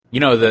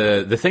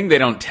The thing they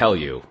don't tell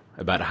you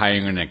about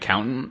hiring an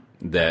accountant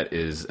that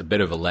is a bit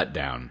of a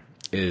letdown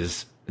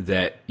is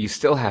that you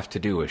still have to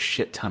do a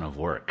shit ton of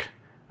work.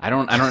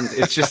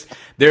 It's just,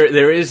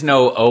 there is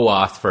no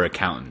OAuth for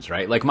accountants,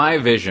 right? Like my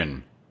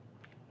vision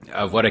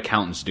of what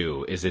accountants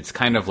do is it's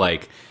kind of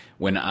like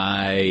when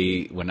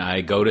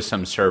I go to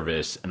some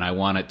service and I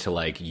want it to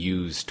like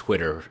use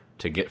Twitter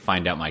to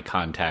find out my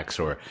contacts,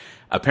 or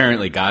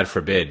apparently, God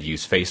forbid,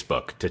 use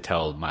Facebook to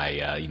tell my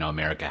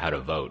America how to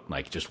vote.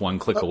 Like just one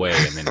click away,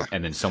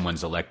 and then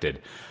someone's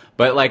elected.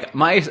 But like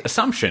my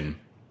assumption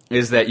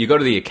is that you go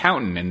to the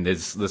accountant and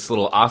there's this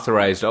little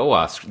authorized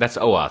OAuth. That's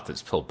OAuth that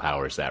still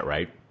powers that,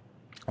 right?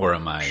 Or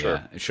am I?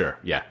 Sure. Sure.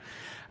 Yeah.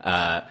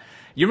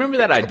 You remember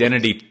that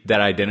Identity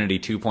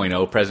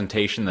 2.0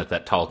 presentation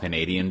that tall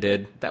Canadian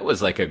did? That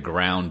was like a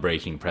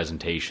groundbreaking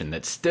presentation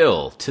that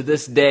still, to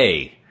this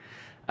day,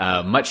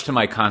 much to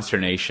my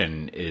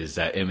consternation, is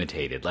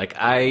imitated. Like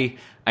I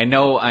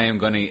know I am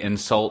going to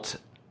insult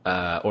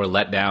or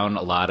let down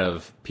a lot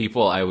of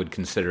people I would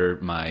consider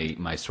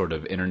my sort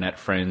of internet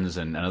friends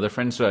and other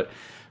friends, but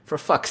for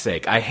fuck's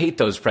sake, I hate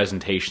those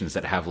presentations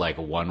that have like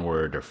one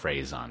word or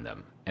phrase on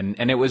them.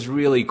 And it was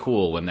really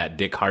cool when that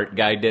Dick Hart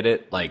guy did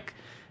it, like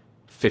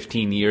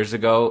 15 years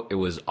ago. It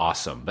was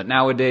awesome. But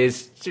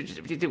nowadays,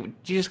 you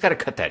just got to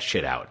cut that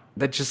shit out.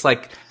 That's just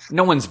like,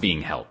 no one's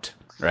being helped,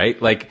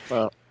 right? Like,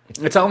 Well,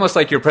 it's almost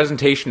like your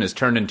presentation is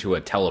turned into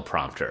a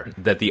teleprompter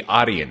that the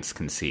audience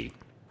can see.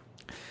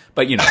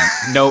 But,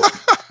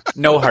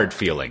 no hard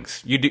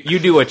feelings. You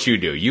do what you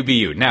do. You be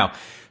you. Now,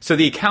 so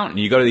the accountant,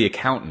 you go to the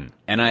accountant,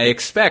 and I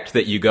expect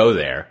that you go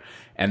there,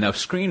 and the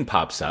screen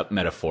pops up,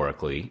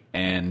 metaphorically,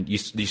 and you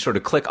sort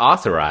of click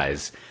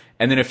authorize,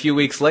 and then a few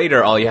weeks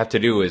later, all you have to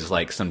do is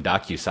like some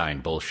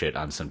DocuSign bullshit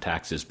on some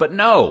taxes. But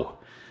no!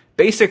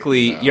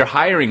 Basically, you're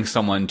hiring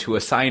someone to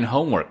assign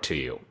homework to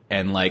you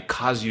and like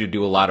cause you to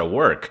do a lot of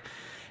work.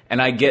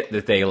 And I get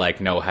that they like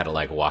know how to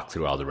like walk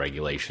through all the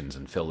regulations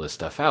and fill this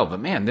stuff out.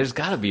 But man, there's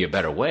got to be a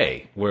better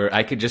way where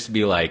I could just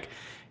be like,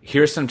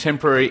 here's a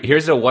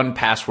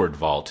 1Password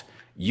vault.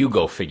 You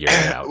go figure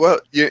it out. Well,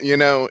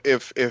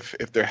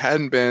 if there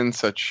hadn't been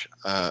such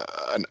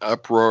an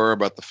uproar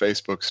about the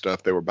Facebook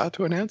stuff, they were about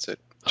to announce it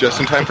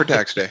just in time for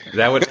tax day.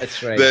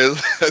 That's right.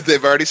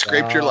 They've already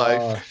scraped your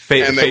life,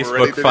 and they were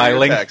ready Facebook to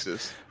filing do your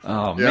taxes.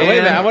 Oh Yeah. man! Wait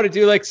a minute, I want to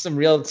do like some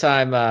real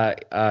time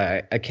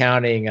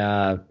accounting.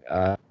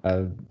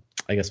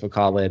 I guess we'll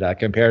call it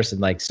comparison.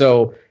 Like,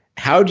 so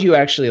how do you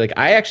actually like?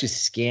 I actually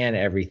scan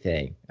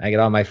everything. I get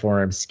all my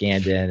forms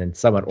scanned in and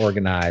somewhat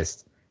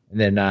organized, and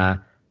then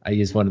I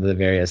use one of the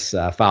various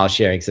file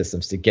sharing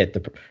systems to get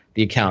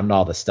the account and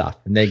all the stuff,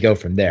 and they go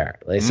from there.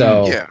 Like,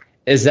 so Yeah.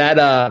 is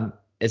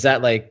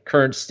that like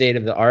current state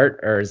of the art,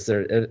 or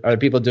are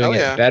people doing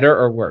it better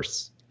or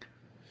worse?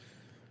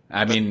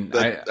 I mean,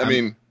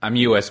 I'm I'm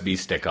USB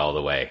stick all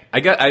the way.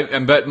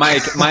 But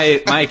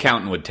my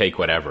accountant would take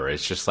whatever.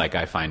 It's just like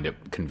I find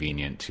it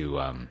convenient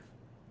to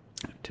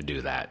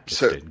do that.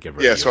 To give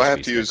her a so I have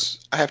USB to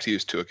stick.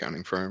 use two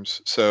accounting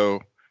firms.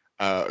 So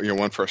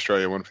one for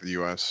Australia, one for the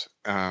U.S.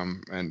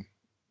 And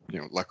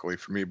luckily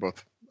for me,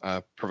 both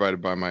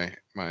provided by my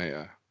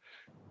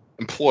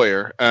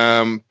employer.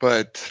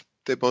 But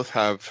they both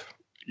have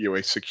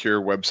a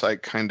secure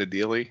website kind of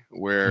dealy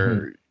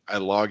where I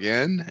log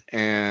in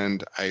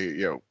and I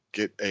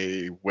get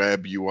a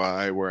web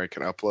UI where I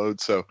can upload.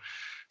 So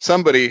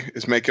somebody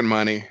is making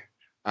money,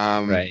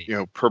 Right.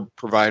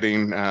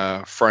 providing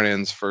front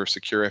ends for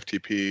secure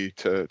FTP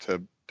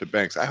to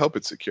banks. I hope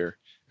it's secure.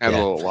 I have a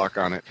little lock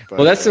on it. But,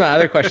 Well, that's my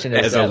other question.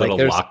 It has a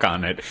little lock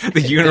on it.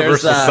 The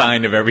universal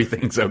sign of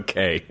everything's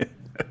okay.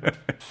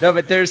 No,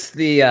 but there's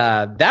the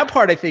that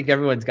part I think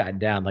everyone's gotten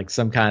down, like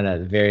some kind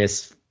of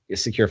various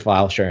secure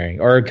file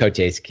sharing, or in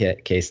Cote's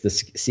case, the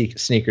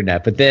sneaker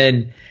net. But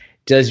then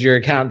does your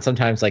accountant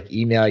sometimes like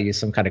email you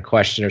some kind of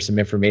question or some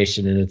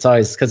information? And it's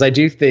always, because I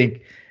do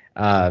think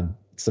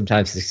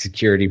sometimes the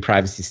security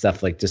privacy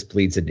stuff like just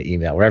bleeds into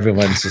email, where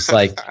everyone's just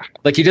like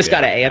you just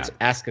got to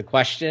ask a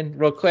question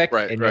real quick.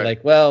 Right, and you're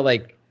like, well,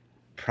 like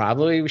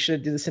probably we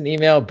should do this in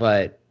email,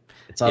 but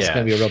it's also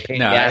going to be a real pain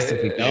in the ass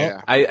if we don't.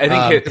 Yeah. I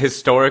think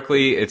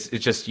historically it's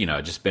just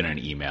just been an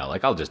email.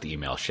 Like I'll just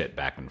email shit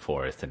back and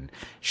forth, and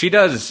she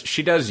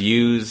does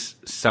use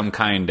some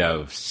kind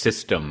of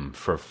system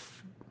for.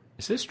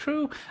 Is this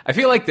true? I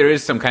feel like there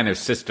is some kind of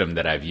system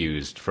that I've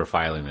used for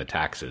filing the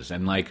taxes,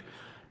 and like,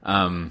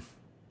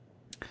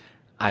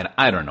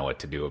 I don't know what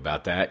to do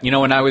about that.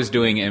 When I was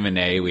doing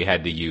M&A, we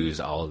had to use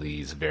all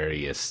these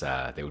various,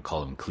 they would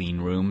call them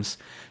clean rooms.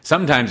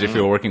 Sometimes if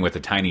you were working with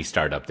a tiny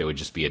startup, there would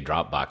just be a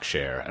Dropbox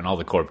share, and all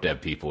the corp dev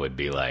people would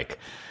be like,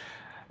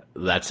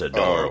 that's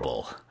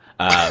adorable.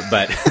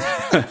 But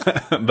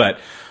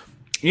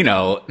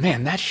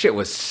man, that shit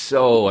was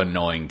so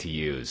annoying to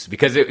use,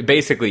 because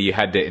basically you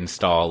had to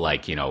install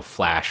like,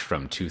 Flash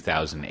from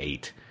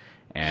 2008.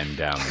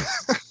 And,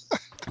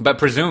 but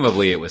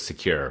presumably it was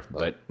secure.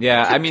 But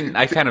yeah, I mean,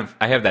 I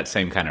have that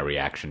same kind of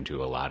reaction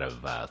to a lot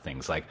of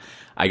things. Like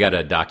I got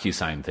a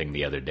DocuSign thing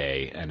the other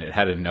day, and it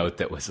had a note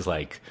that was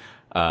like,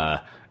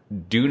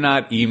 do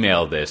not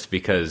email this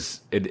because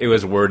it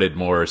was worded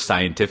more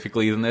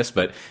scientifically than this,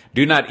 but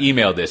do not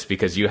email this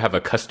because you have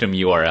a custom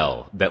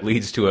URL that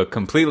leads to a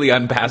completely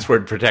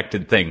unpassword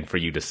protected thing for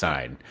you to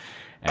sign.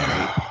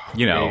 And,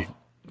 you know,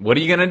 what are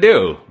you going to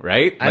do,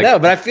 right? I know,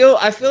 but I feel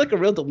like a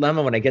real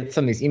dilemma when I get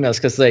some of these emails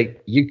because,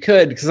 like,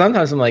 because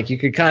sometimes I'm like, you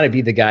could kind of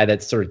be the guy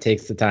that sort of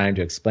takes the time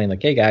to explain,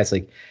 like, hey, guys,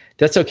 like,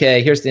 that's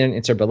okay. Here's the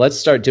answer, but let's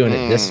start doing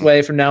it this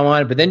way from now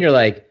on. But then you're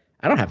like,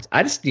 I don't have to.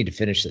 I just need to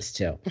finish this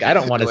too. I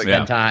don't want to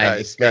spend time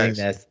explaining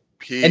this.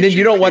 And then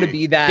you don't want to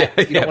be that.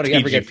 You don't want to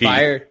ever get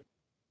fired.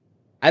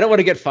 I don't want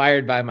to get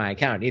fired by my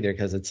account either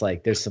because it's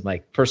like there's some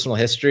like personal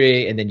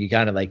history, and then you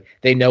kind of like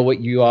they know what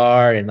you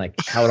are and like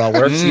how it all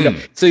works.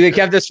 So you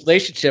have this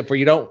relationship where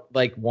you don't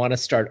like want to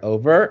start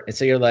over, and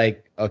so you're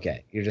like,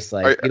 okay, you're just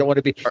like you don't want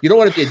to be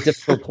a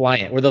difficult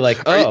client where they're like,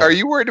 oh, are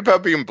you worried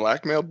about being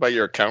blackmailed by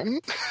your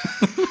accountant?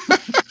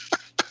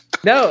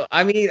 No,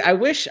 I mean, I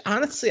wish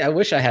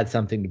I had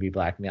something to be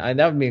blackmailed.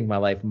 That would make my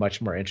life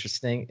much more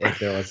interesting if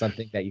there was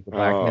something that you could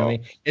blackmail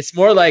me. It's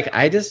more like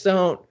I just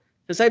don't,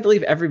 because I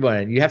believe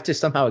everyone, you have to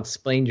somehow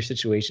explain your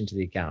situation to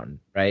the accountant,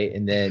 right?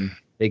 And then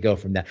they go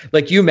from that.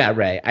 Like you, Matt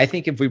Ray, I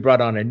think if we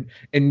brought on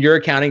in your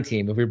accounting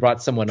team, if we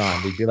brought someone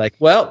on, we'd be like,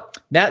 well,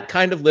 Matt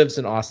kind of lives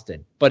in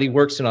Austin, but he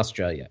works in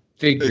Australia.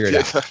 Figure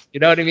it out.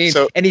 You know what I mean?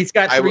 So and he's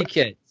got 3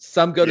 kids.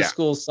 Some go to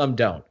school, some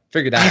don't.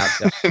 Figure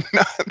that out.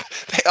 No,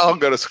 they all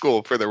go to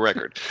school, for the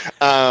record.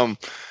 But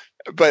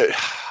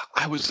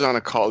I was on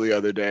a call the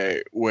other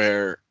day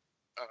where,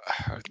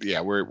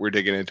 we're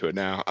digging into it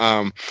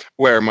now.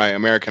 Where my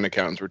American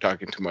accountants were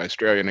talking to my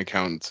Australian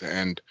accountants,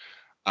 and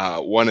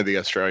one of the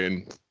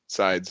Australian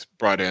sides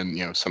brought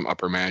in, some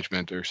upper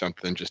management or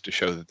something just to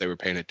show that they were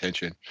paying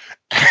attention.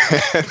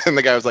 And then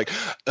the guy was like,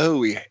 "Oh,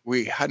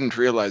 we hadn't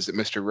realized that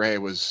Mr. Ray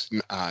was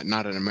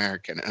not an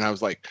American." And I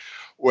was like,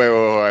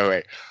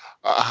 "Wait.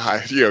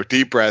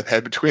 Deep breath,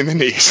 head between the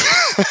knees."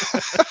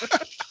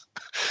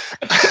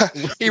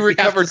 He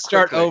recovered.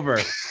 Start over.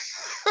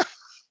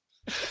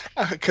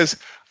 Because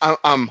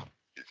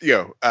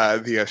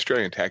the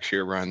Australian tax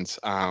year runs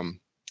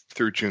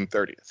through June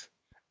 30th.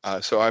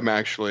 So I'm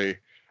actually,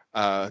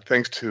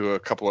 thanks to a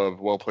couple of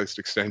well-placed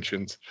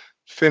extensions,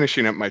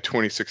 finishing up my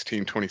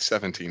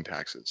 2016-2017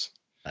 taxes.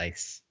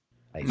 Nice.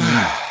 Like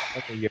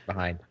a year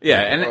behind.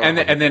 Yeah,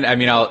 and then I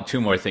mean, 2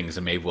 more things,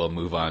 and maybe we'll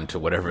move on to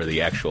whatever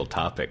the actual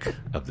topic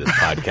of this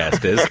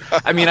podcast is.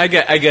 I mean, I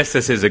guess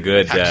this is a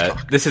good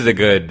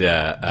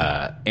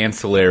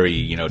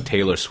ancillary,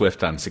 Taylor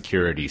Swift on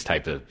securities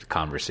type of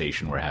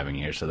conversation we're having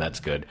here. So that's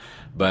good.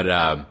 But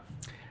to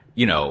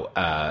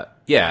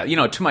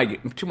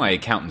my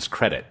accountant's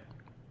credit,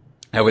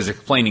 I was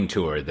explaining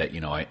to her that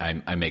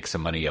I make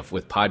some money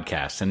with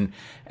podcasts, and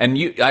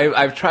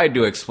I've tried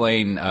to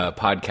explain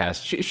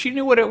podcasts. She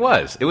knew what it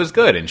was. It was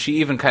good, and she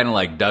even kind of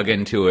like dug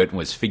into it and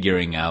was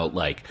figuring out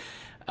like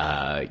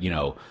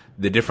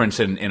the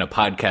difference in a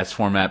podcast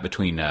format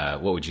between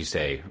what would you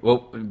say?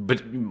 Well,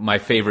 but my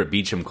favorite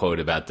Beecham quote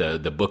about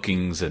the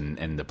bookings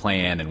and the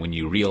plan, and when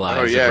you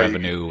realize the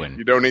revenue and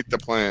you don't eat the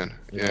plan.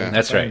 Yeah,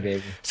 that's right.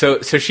 Baby.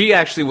 So she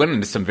actually went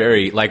into some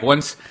very like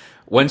once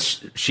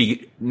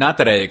she, not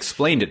that I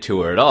explained it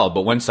to her at all,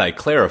 but once I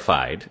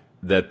clarified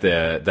that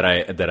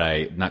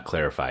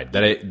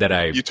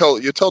you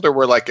told her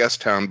we're like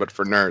S-Town but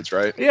for nerds,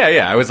 right?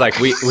 Yeah. I was like,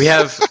 we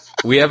have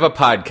a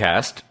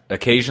podcast.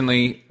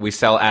 Occasionally we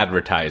sell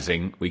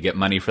advertising. We get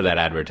money for that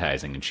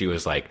advertising. And she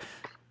was like,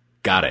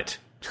 got it.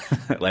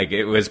 Like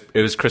it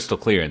was crystal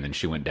clear. And then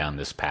she went down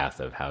this path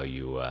of how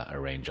you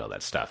arrange all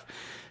that stuff.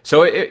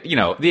 So,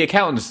 the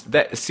accountants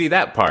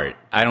that part,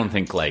 I don't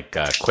think like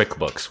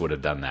QuickBooks would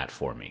have done that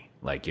for me.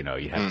 Like, you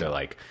have to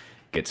like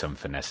get some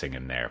finessing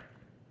in there.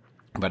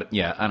 But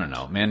yeah, I don't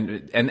know,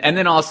 man. And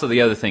then also the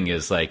other thing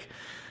is like,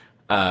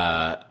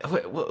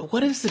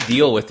 what is the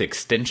deal with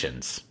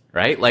extensions,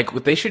 right?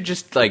 Like they should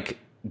just like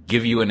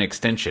give you an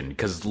extension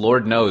because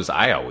Lord knows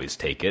I always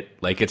take it.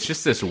 Like it's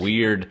just this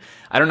weird,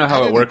 I don't know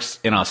how it works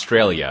in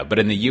Australia, but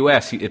in the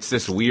US, it's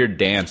this weird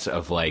dance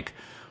of like,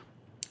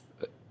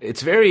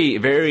 it's very,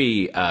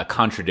 very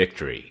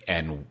contradictory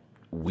and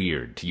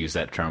weird to use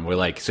that term. We're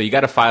like, so you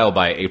got to file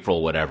by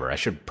April, whatever. I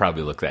should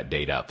probably look that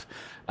date up.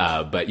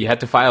 But you have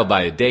to file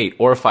by a date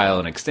or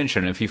file an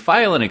extension. And if you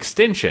file an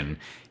extension,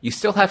 you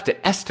still have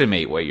to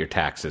estimate what your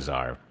taxes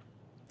are.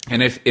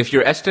 And if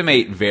your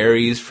estimate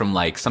varies from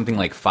like something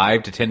like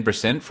 5 to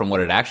 10% from what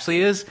it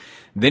actually is,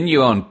 then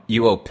you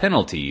owe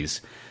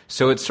penalties.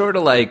 So it's sort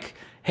of like,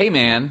 hey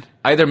man,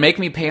 either make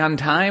me pay on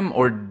time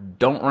or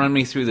don't run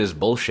me through this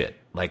bullshit.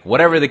 Like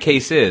whatever the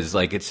case is,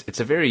 like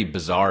it's a very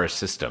bizarre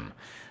system,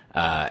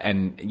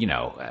 and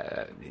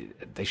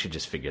they should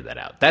just figure that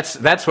out.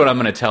 That's what I'm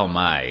going to tell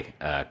my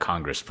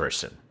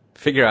congressperson.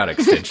 Figure out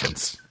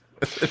extensions.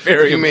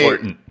 Very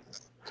important.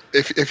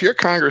 If your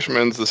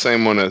congressman's the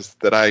same one as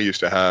that I used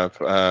to have,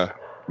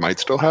 might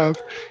still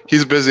have,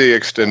 he's busy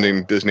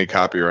extending Disney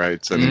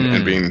copyrights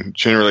and being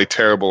generally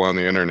terrible on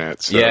the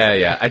internet. So.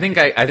 Yeah. I think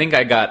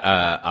I got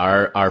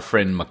our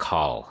friend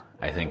McCall.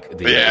 I think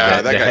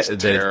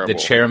the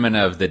chairman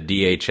of the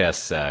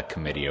DHS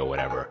committee or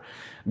whatever.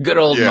 Good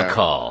old Yeah.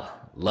 McCall.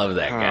 Love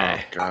that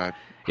guy. Oh God.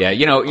 Yeah,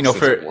 Austin's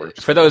the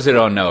worst. for those who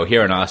don't know,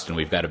 here in Austin,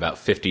 we've got about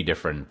 50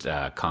 different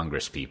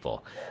Congress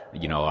people.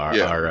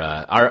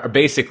 Our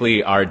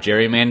basically our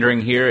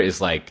gerrymandering here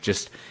is like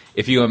just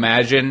if you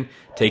imagine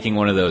taking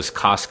one of those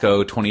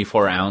Costco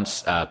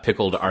 24-ounce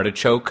pickled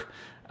artichoke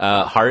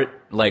heart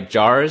like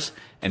jars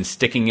and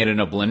sticking it in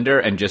a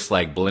blender and just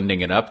like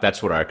blending it up.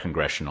 That's what our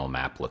congressional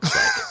map looks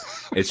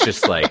like. It's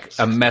just like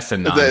a mess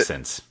of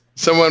nonsense.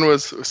 Someone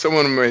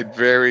made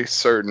very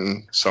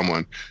certain.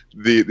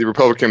 The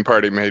Republican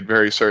Party made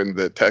very certain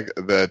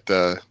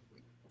that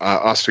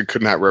Austin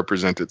could not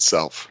represent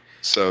itself.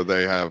 So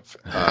they have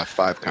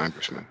 5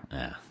 congressmen.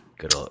 Yeah,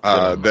 good old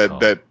McCall.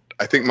 That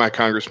I think my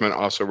congressman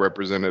also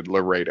represented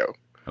Laredo.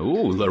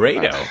 Ooh,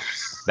 Laredo.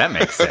 That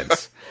makes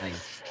sense.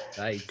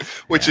 Nice.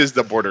 Which is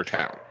the border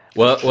town.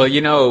 Well,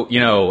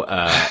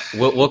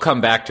 we'll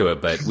come back to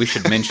it, but we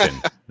should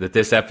mention that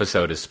this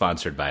episode is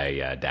sponsored by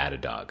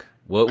Datadog.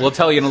 We'll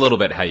tell you in a little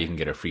bit how you can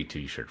get a free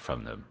T-shirt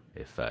from them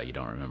if you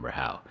don't remember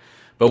how.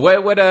 But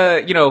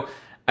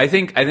I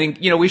think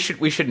we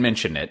should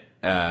mention it.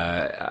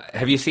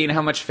 Have you seen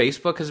how much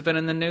Facebook has been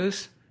in the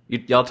news?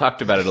 Y'all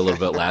talked about it a little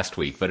bit last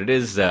week, but it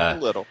is A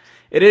little.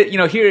 It is,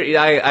 here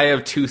I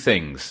have 2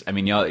 things. I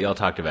mean, y'all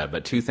talked about it,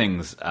 but 2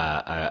 things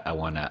I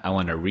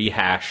wanna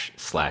rehash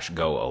 /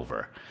 go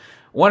over.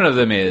 One of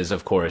them is,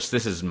 of course,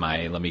 this is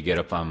let me get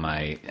up on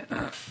my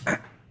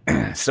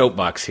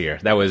soapbox here.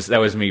 That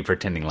was me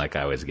pretending like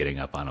I was getting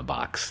up on a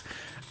box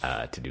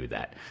to do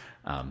that.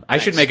 I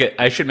should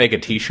make a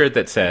T-shirt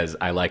that says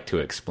I like to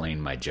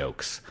explain my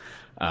jokes.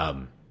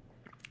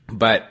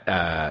 But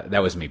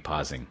that was me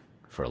pausing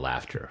for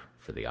laughter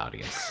for the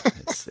audience.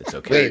 It's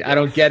okay. Wait, I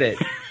don't get it.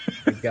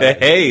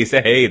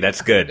 Say hey,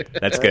 that's good.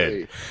 That's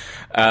good.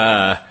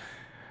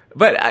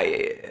 But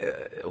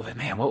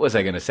man, what was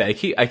I going to say? I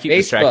keep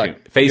distracting.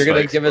 Facebook. You're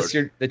going to give us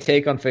the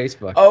take on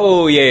Facebook.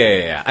 Oh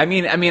yeah. I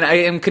mean, I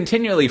am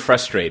continually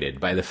frustrated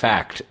by the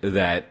fact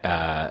that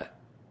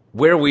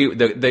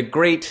the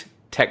great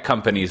tech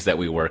companies that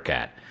we work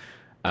at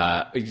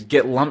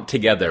get lumped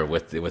together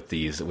with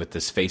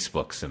this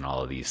Facebooks and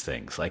all of these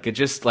things. Like it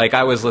just like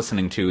I was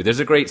listening to. There's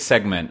a great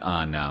segment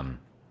on,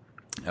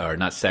 or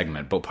not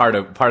segment, but part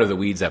of the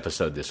Weeds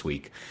episode this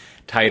week,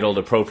 titled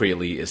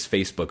appropriately "Is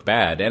Facebook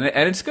Bad?" and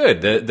it's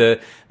good.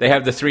 They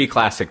have the 3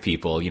 classic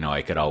people.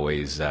 I could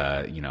always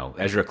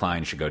Ezra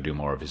Klein should go do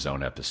more of his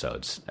own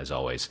episodes as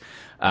always,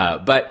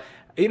 but.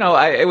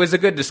 It was a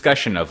good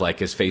discussion of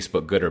like, is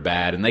Facebook good or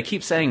bad? And they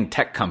keep saying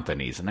tech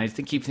companies, and I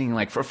keep thinking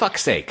like, for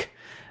fuck's sake,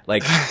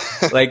 like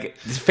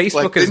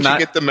Facebook is not. Didn't you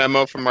get the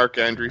memo from Mark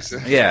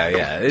Andreessen?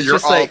 Yeah. It's You're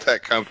just all like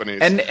tech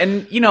companies, and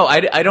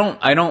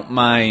I don't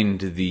mind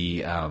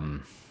the.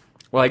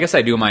 Well, I guess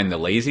I do mind the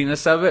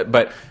laziness of it,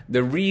 but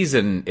the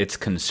reason it's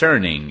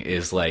concerning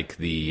is like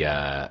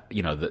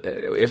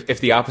if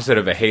the opposite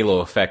of a halo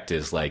effect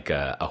is like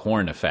a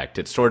horn effect,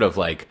 it's sort of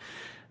like.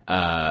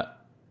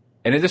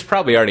 And this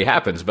probably already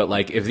happens, but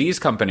like if these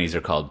companies are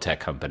called tech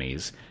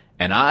companies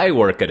and I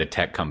work at a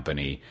tech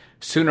company,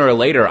 sooner or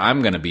later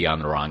I'm going to be on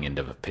the wrong end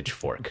of a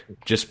pitchfork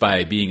just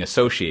by being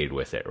associated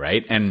with it,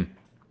 right? And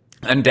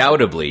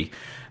undoubtedly,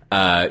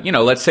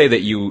 let's say that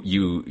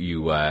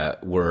you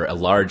were a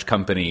large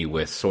company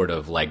with sort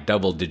of like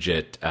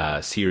double-digit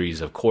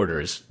series of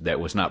quarters that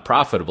was not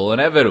profitable.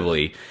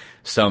 Inevitably,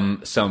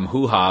 some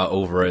hoo-ha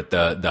over at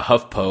the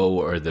HuffPo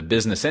or the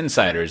Business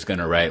Insider is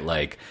going to write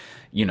like,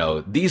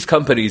 these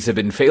companies have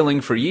been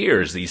failing for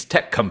years, these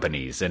tech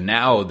companies, and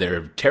now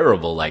they're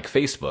terrible like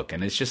Facebook.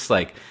 And it's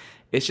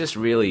just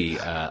really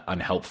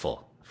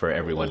unhelpful for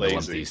everyone to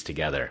lump these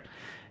together.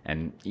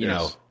 And,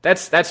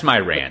 that's my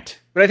rant.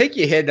 But I think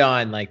you hit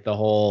on like the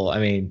whole,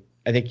 I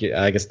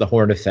guess the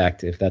horn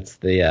effect, if that's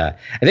I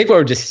think what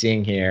we're just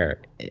seeing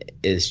here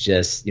is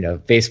just,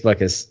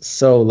 Facebook has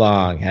so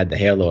long had the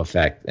halo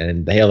effect,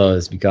 and the halo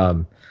has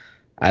become,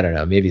 I don't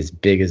know, maybe as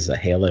big as a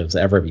halo has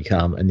ever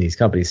become in these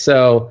companies.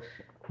 So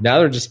now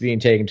they're just being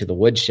taken to the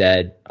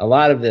woodshed. A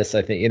lot of this,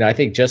 I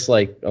think just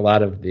like a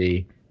lot of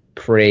the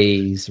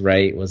praise,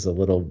 right, was a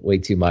little way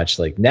too much.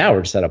 Like now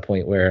we're just at a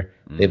point where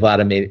they've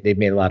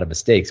made a lot of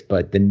mistakes,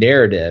 but the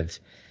narrative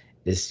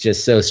is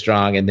just so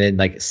strong. And then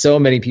like so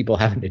many people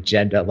have an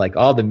agenda, like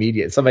all the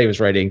media, was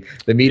writing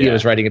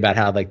about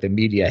how like the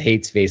media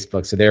hates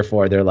Facebook. So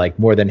therefore they're like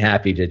more than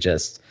happy to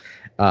just,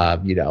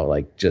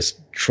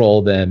 just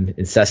troll them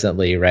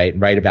incessantly, right?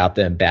 And write about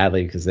them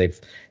badly because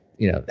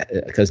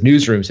because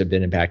newsrooms have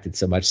been impacted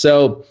so much.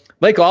 So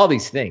like all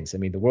these things, I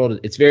mean, the world,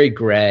 it's very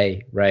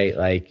gray, right?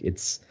 Like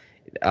it's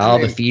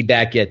the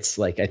feedback gets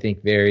like, I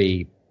think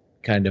very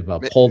kind of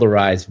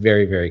polarized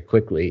very, very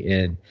quickly.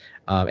 And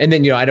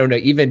then, I don't know,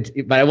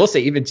 but I will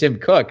say even Tim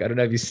Cook, I don't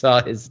know if you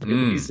saw his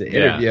recent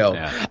interview.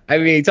 Yeah. I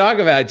mean, talk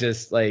about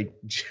just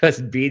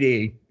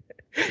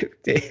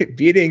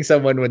beating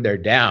someone when they're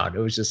down. It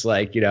was just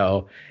like,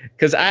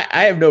 because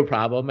I have no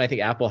problem. I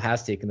think Apple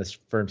has taken this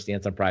firm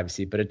stance on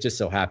privacy, but it just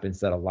so happens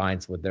that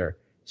aligns with their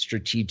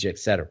strategic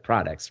set of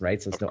products,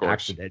 right? So it's Of no course.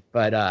 accident.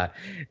 But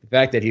the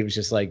fact that he was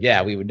just like,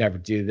 yeah, we would never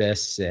do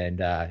this, and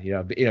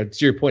to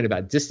your point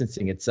about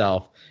distancing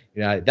itself,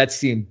 that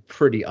seemed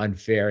pretty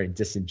unfair and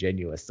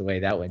disingenuous the way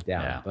that went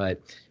down. Yeah.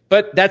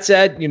 But that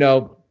said,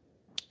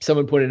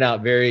 someone pointed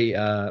out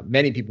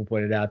many people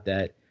pointed out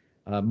that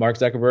Mark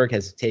Zuckerberg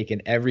has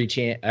taken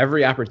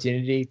every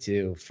opportunity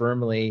to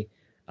firmly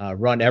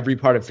run every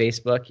part of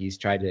Facebook. He's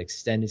tried to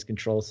extend his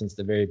control since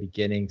the very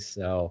beginning.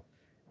 So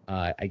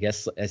I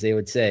guess, as they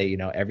would say,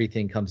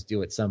 everything comes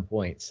due at some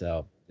point.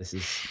 So this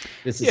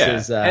is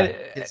his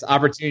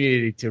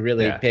opportunity to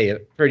really pay a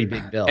pretty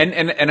big bill.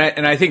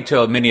 And I think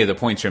to many of the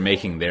points you're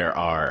making, there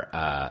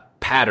are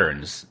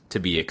patterns to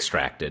be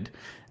extracted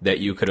that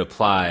you could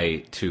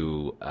apply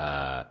to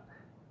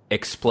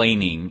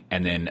explaining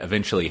and then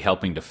eventually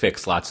helping to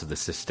fix lots of the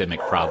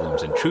systemic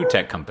problems in true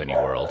tech company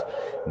world.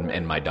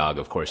 And my dog,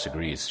 of course,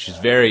 agrees. She's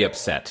very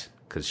upset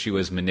because she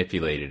was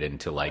manipulated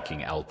into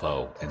liking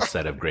Alpo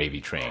instead of Gravy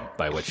Train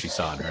by what she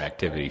saw in her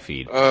activity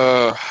feed.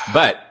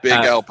 But big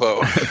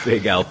Alpo,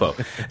 big Alpo.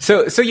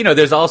 So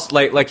there's also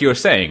like you were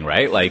saying,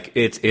 right? Like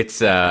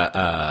it's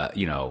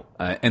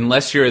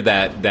unless you're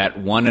that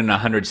 1 in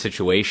 100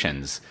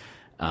 situations.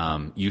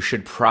 You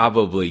should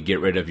probably get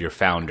rid of your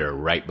founder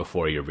right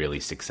before you're really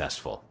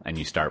successful and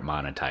you start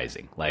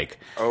monetizing.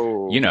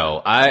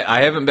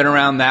 I haven't been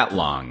around that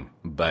long,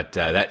 but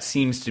that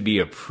seems to be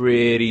a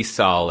pretty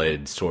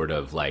solid sort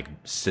of like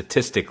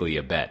statistically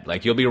a bet.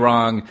 Like you'll be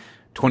wrong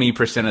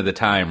 20% of the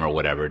time or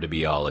whatever to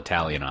be all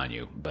Italian on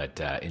you. But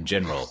in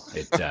general,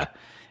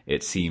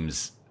 it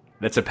seems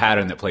that's a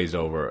pattern that plays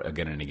over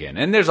again and again.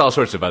 And there's all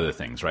sorts of other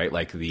things, right?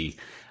 Like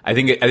I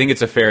think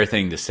it's a fair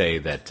thing to say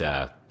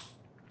that,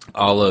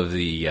 all of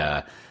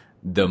the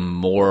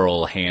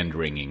moral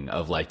hand-wringing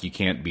of like you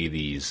can't be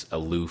these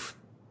aloof,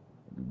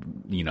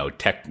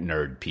 tech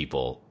nerd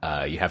people.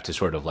 You have to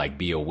sort of like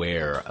be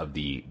aware of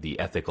the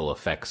ethical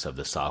effects of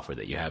the software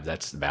that you have.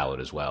 That's valid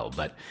as well.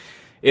 But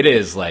it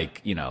is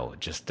like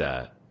just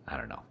I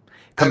don't know.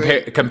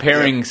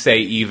 Comparing, say,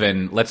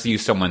 even let's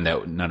use someone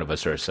that none of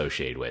us are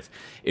associated with.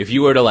 If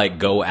you were to like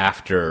go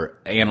after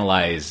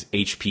analyze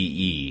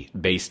HPE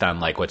based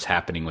on like what's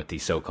happening with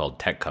these so-called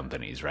tech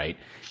companies, right?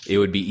 It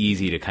would be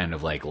easy to kind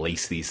of like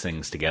lace these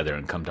things together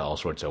and come to all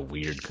sorts of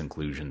weird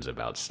conclusions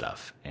about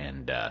stuff.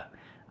 And I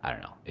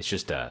don't know. It's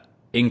just a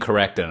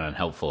incorrect and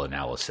unhelpful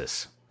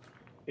analysis.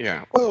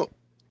 Yeah. Well,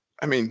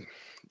 I mean,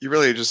 you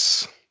really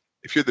just,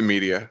 if you're the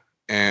media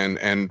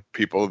and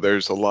people,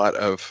 there's a lot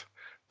of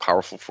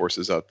powerful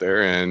forces out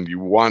there, and you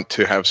want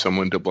to have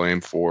someone to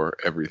blame for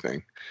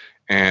everything.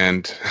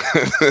 And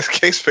in this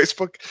case,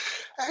 Facebook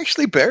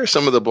actually bears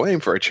some of the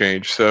blame for a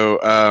change. So,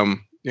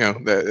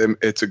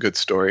 it's a good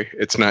story.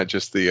 It's not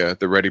just the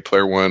Ready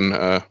Player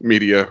One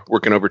media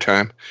working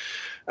overtime.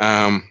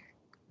 But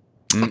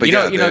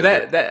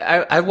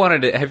I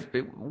wanted to have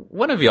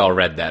one of y'all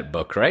read that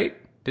book, right?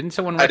 Didn't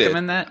someone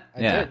recommend that? I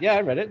did. Yeah,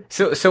 I read it.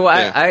 So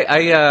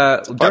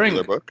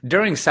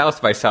during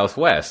South by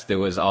Southwest, there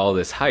was all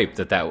this hype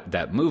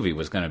that movie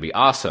was going to be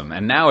awesome,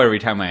 and now every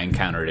time I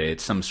encountered it,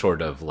 it's some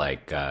sort of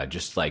like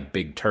just like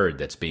big turd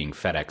that's being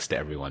FedExed to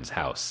everyone's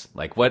house.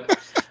 Like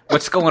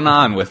what's going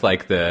on with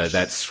like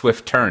that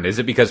swift turn? Is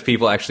it because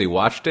people actually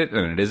watched it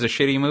and it is a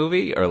shitty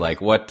movie, or like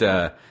what's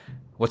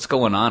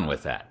going on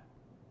with that?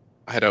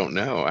 I don't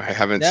know. I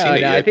haven't seen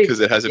it yet because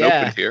it hasn't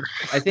opened here.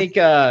 I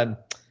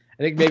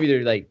think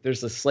maybe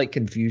there's a slight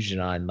confusion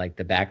on like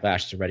the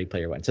backlash to Ready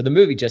Player One. So the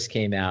movie just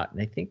came out, and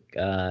I think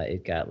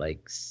it got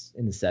like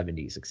in the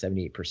 70s, like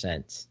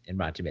 78% in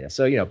Rotten Tomatoes.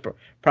 So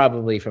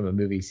probably from a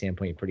movie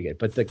standpoint, pretty good.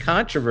 But the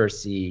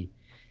controversy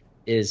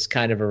is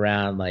kind of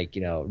around like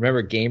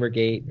remember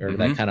Gamergate or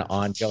that kind of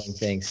ongoing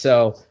thing.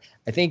 So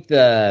I think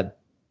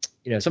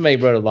somebody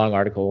wrote a long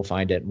article. We'll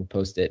find it and we'll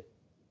post it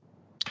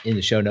in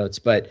the show notes.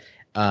 But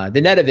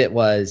the net of it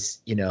was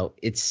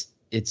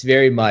it's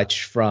very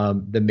much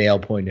from the male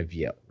point of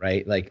view,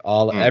 right? Like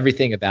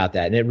everything about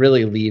that. And it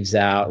really leaves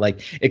out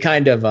like it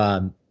kind of,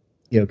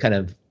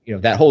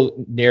 that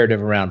whole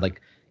narrative around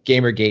like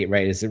Gamergate,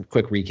 right? As a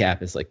quick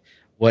recap is like,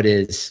 what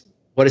does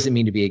it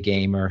mean to be a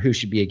gamer? Who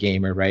should be a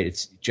gamer, right?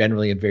 It's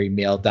generally a very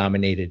male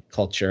dominated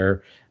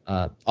culture,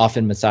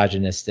 often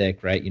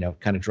misogynistic, right?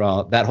 Kind of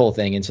draw that whole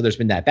thing. And so there's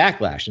been that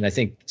backlash. And I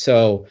think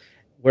so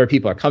where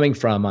people are coming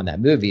from on that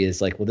movie is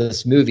like, well,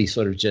 this movie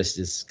sort of just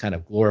is kind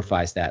of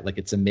glorifies that. Like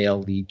it's a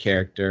male lead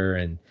character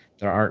and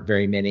there aren't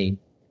very many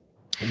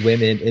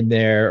women in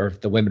there, or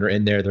if the women are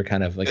in there, they're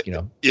kind of like,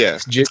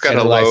 it's kind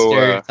of low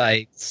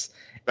stereotypes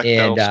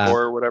and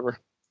score or whatever.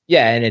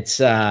 Yeah. And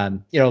it's,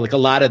 like a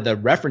lot of the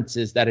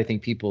references that I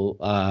think people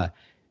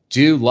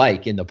do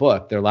like in the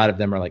book, a lot of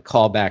them are like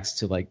callbacks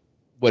to like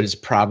what is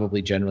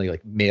probably generally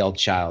like male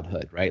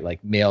childhood, right?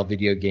 Like male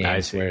video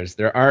games, whereas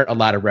there aren't a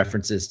lot of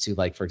references to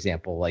like, for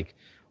example, like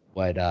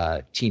what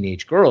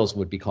teenage girls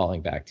would be calling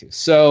back to.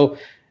 So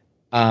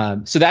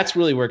that's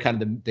really where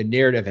kind of the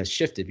narrative has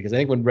shifted, because I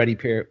think when Ready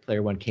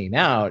Player One came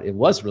out, it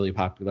was really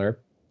popular.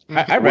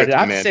 I read it.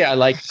 I have to say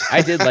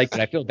I did like it.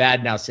 I feel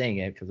bad now saying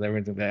it because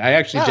I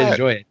actually did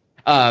enjoy it.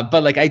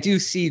 But like I do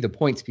see the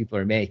points people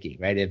are making,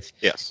 right? If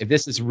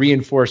this is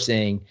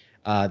reinforcing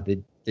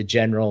the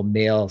general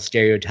male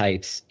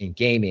stereotypes in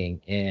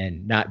gaming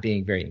and not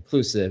being very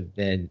inclusive,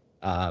 then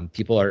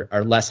people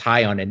are less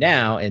high on it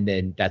now, and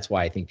then that's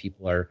why I think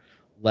people are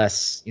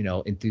less,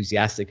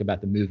 enthusiastic about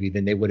the movie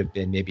than they would have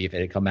been maybe if it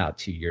had come out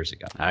 2 years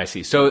ago. I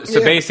see. So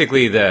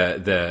basically,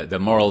 the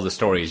moral of the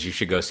story is you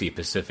should go see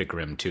Pacific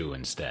Rim 2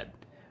 instead.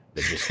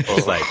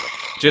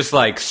 Just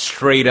like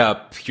straight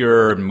up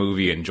pure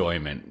movie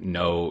enjoyment.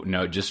 No,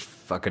 just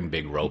fucking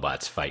big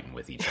robots fighting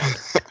with each other.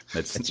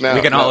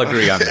 We can all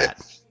agree on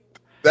that.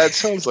 That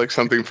sounds like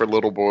something for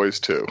little boys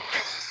too.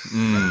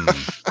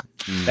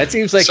 That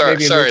seems like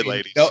maybe sorry,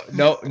 ladies.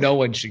 No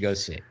one should go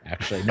see.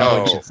 Actually, no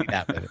one should see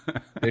that movie.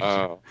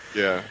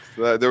 Yeah.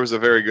 There was a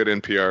very good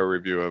NPR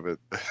review of it.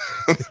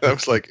 That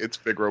was like, it's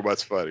big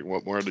robots fighting.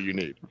 What more do you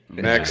need?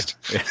 Next.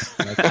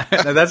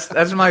 No,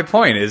 that's my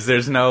point. Is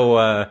there's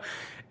no.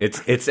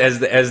 It's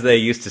as they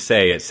used to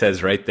say. It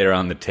says right there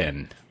on the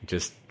tin.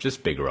 Just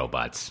big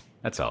robots.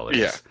 That's all it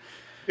is.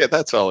 Yeah,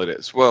 that's all it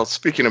is. Well,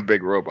 speaking of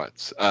big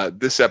robots,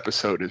 this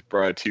episode is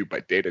brought to you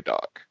by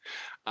Datadog.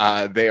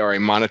 They are a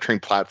monitoring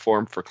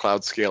platform for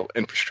cloud-scale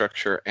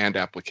infrastructure and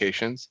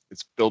applications.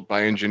 It's built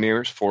by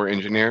engineers for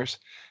engineers.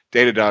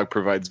 Datadog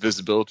provides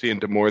visibility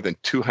into more than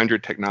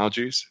 200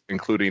 technologies,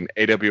 including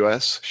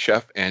AWS,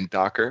 Chef, and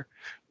Docker,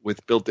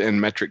 with built-in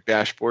metric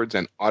dashboards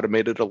and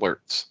automated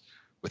alerts.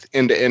 With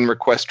end-to-end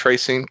request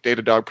tracing,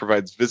 Datadog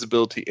provides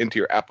visibility into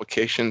your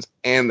applications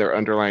and their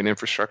underlying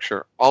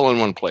infrastructure all in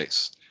one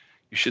place.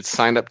 You should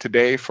sign up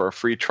today for a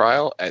free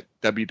trial at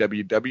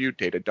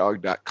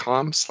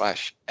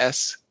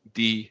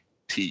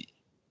www.datadog.com/SDT.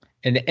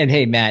 And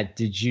hey, Matt,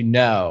 did you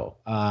know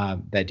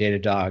that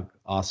Datadog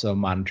also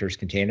monitors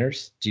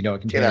containers? Do you know what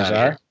containers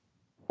are?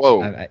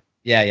 Whoa.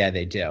 Yeah,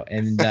 they do.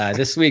 And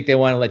this week they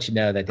want to let you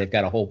know that they've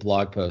got a whole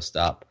blog post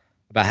up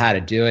about how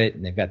to do it.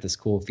 And they've got this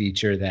cool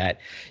feature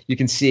that you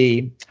can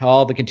see how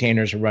all the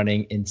containers are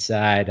running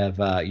inside of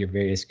your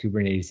various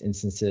Kubernetes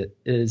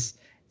instances.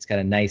 It's got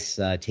a nice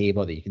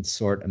table that you can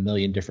sort a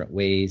million different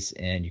ways,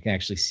 and you can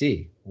actually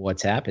see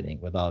what's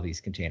happening with all these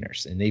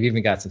containers. And they've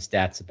even got some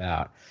stats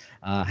about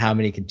how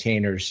many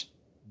containers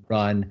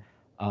run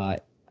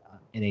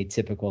in a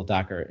typical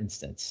Docker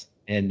instance.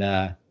 And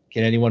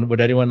would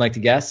anyone like to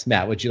guess?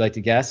 Matt, would you like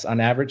to guess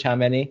on average how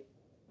many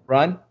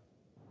run?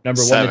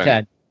 Number 1 to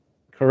 10.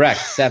 Correct,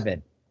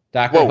 7.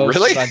 Docker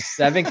hosts run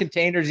 7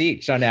 containers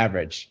each on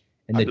average.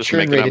 And the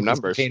churn rate of these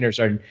containers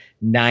are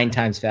 9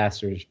 times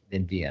faster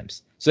than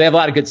VMs. So they have a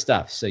lot of good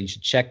stuff. So you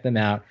should check them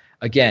out.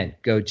 Again,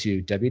 go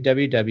to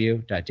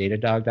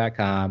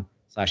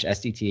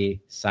www.datadog.com/SDT,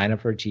 sign up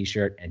for a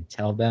t-shirt, and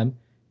tell them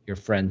your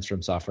friends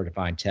from Software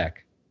Defined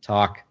Tech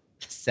Talk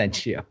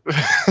sent you.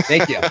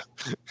 Thank you.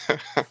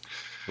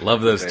 Love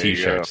those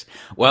t-shirts.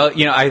 Well,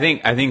 I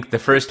think the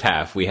first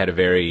half we had a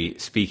very,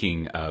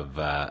 speaking of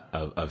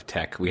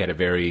tech, we had a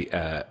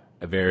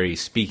very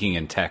speaking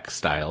in tech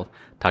style.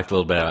 Talked a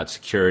little bit about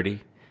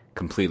security,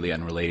 completely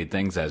unrelated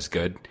things. That's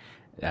good.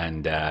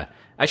 And I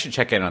should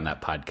check in on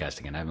that podcast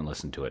again. I haven't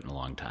listened to it in a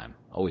long time.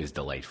 Always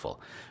delightful.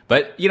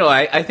 But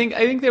I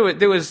think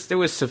there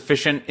was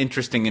sufficient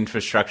interesting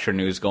infrastructure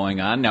news going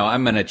on. Now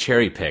I'm going to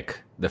cherry pick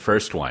the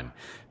first one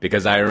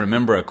because I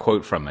remember a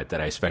quote from it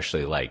that I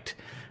especially liked,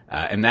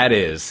 and that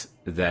is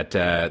that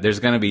there's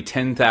going to be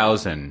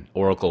 10,000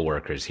 Oracle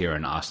workers here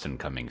in Austin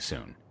coming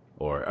soon.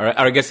 Or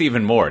I guess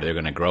even more. They're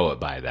going to grow it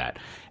by that.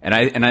 And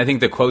I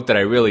think the quote that I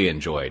really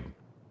enjoyed,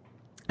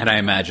 and I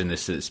imagine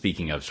this is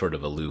speaking of sort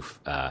of aloof,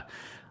 I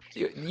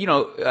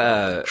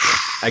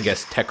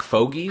guess tech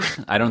fogies.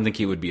 I don't think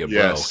he would be a bro.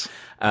 Yes.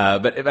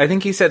 But I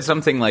think he said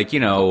something like,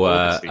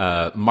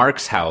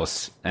 Mark's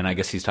house, and I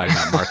guess he's talking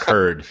about Mark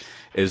Hurd,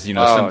 is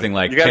something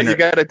like you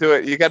got to do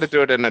it. You got to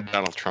do it in a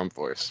Donald Trump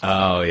voice.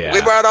 Oh yeah.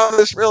 We bought all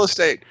this real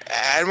estate,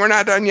 and we're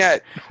not done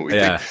yet.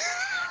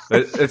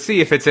 Let's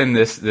see if it's in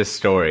this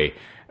story.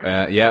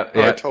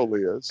 It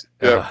totally is.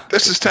 Yeah,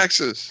 this is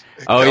Texas.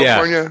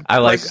 California, I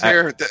like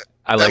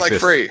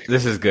this. Free.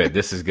 This is good.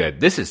 This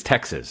is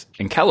Texas.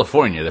 In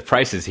California, the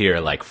prices here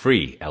are like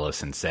free,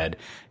 Ellison said.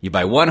 You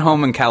buy one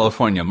home in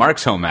California,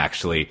 Mark's home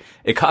actually,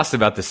 it costs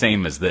about the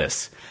same as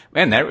this.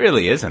 Man, that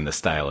really is in the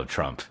style of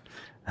Trump.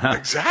 Huh?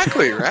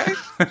 Exactly, right?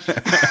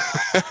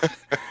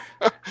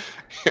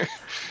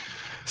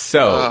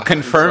 So,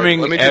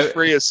 confirming... let me just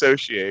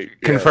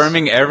reassociate.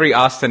 Confirming every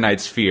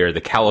Austinite's fear,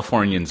 the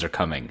Californians are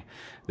coming.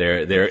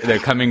 They're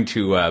coming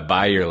to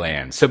buy your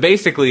land. So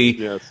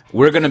basically,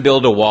 we're going to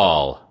build a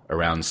wall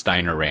around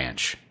Steiner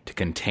Ranch to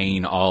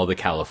contain all the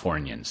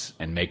Californians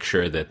and make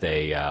sure that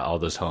they all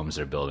those homes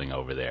they're building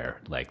over there,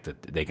 like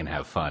that they can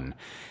have fun.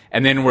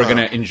 And then we're going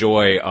to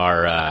enjoy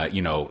our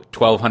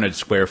 1,200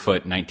 square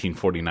foot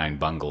 1949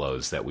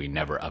 bungalows that we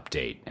never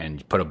update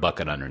and put a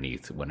bucket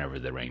underneath whenever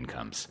the rain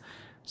comes.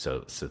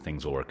 So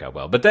things will work out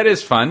well. But that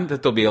is fun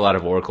that there'll be a lot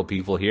of Oracle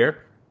people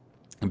here,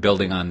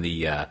 building on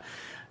the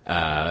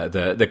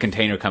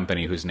container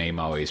company whose name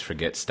I always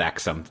forget,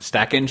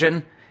 Stack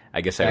Engine.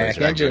 I guess I always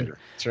Kayak Engine. remember.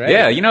 That's right.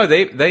 Yeah, you know,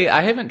 they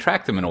I haven't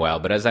tracked them in a while,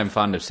 but as I'm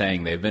fond of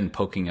saying, they've been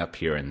poking up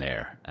here and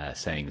there,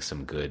 saying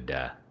some good,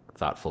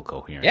 thoughtful,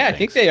 coherent Yeah, I things.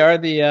 think they are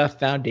the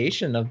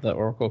foundation of the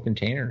Oracle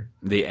Container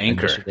The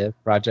Anchor. Initiative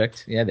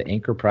project. Yeah, the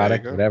Anchor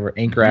product, go. whatever,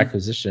 Anchor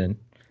acquisition.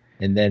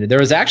 And then there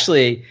was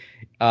actually,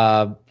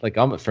 for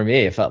me,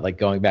 it felt like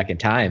going back in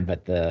time,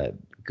 but the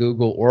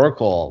Google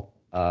Oracle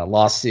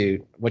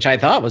lawsuit, which I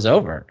thought was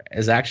over,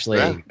 is actually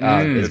is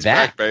It's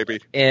back. back, baby.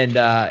 And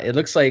it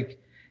looks like,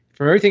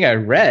 from everything I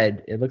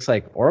read, it looks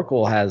like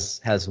Oracle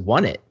has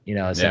won it,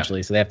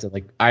 essentially. So they have to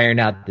like iron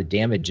out the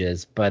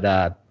damages,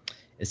 but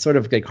it sort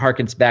of like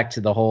harkens back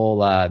to the whole.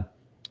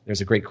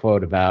 There's a great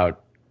quote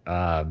about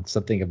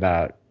something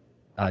about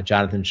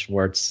Jonathan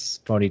Schwartz's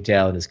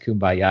ponytail and his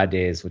Kumbaya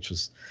days, which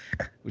was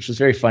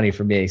very funny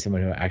for me,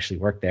 someone who actually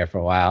worked there for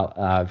a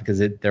while,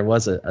 because there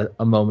was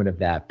a moment of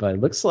that. But it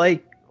looks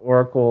like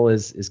Oracle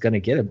is going to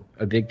get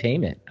a big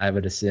payment, I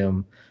would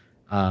assume,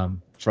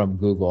 from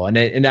Google.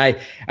 And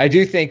I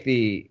do think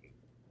the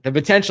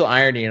potential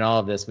irony in all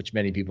of this, which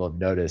many people have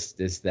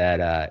noticed, is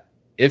that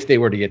if they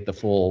were to get the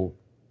full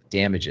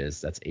damages,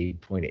 that's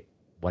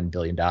 $8.1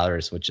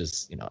 billion, which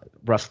is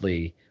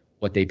roughly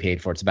what they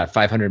paid for. It's about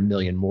 $500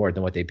 million more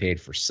than what they paid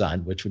for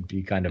Sun, which would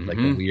be kind of like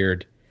a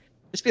weird,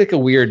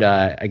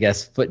 I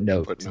guess,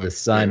 footnote to the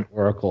Sun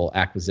Oracle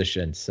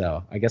acquisition.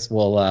 So I guess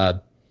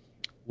we'll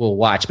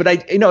watch.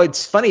 But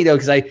it's funny though,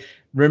 because I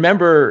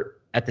remember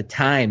at the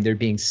time there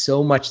being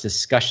so much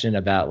discussion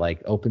about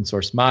like open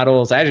source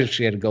models. I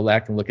actually had to go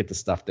back and look at the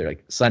stuff there.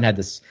 Like Sun had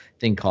this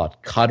thing called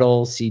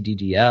CUDL,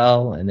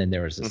 CDDL, and then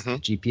there was this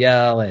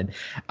GPL. And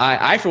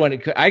I for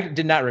one, I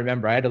did not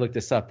remember. I had to look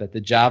this up, that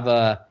the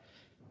Java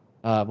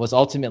was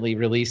ultimately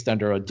released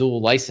under a dual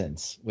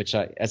license, which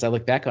as I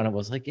look back on it,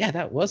 was like, yeah,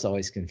 that was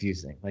always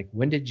confusing. Like,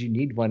 when did you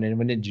need one and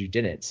when did you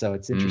didn't? So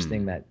it's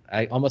interesting that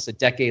almost a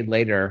decade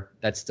later,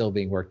 that's still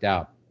being worked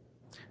out.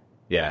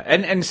 Yeah,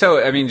 and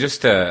so I mean,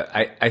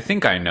 I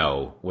think I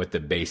know what the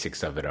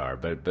basics of it are,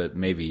 but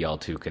maybe y'all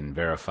two can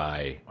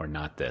verify or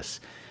not this.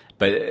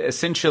 But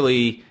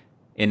essentially,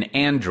 in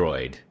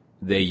Android,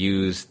 they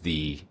use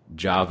the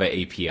Java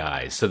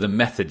APIs, so the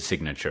method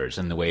signatures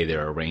and the way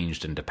they're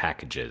arranged into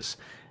packages,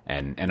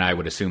 and I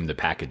would assume the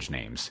package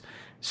names.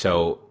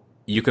 So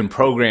you can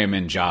program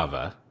in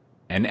Java,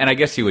 and I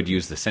guess you would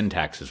use the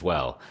syntax as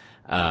well.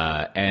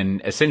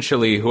 And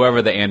essentially,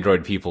 whoever the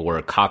Android people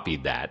were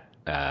copied that.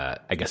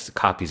 I guess the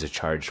copy is a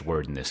charged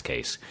word in this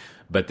case,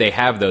 but they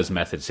have those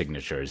method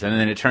signatures. And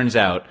then it turns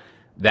out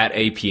that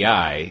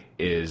API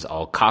is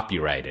all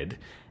copyrighted.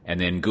 And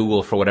then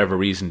Google, for whatever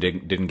reason,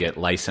 didn't get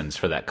license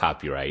for that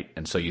copyright.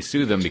 And so you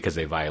sue them because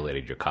they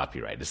violated your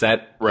copyright. Is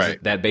that right?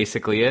 Is that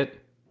basically it?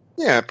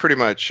 Yeah, pretty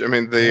much. I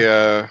mean,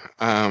 the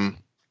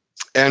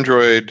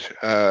Android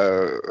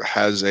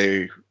has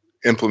a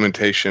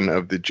implementation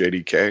of the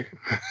JDK.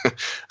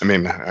 I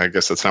mean, I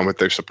guess that's not what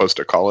they're supposed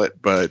to call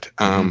it, but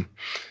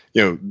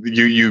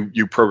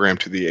you program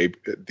to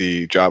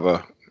the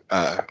Java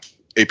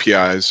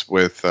APIs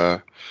with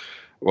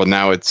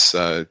now it's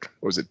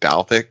was it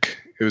Dalvik?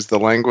 It was the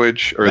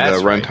language or the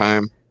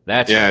runtime.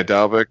 That's right.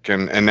 Dalvik,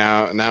 and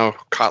now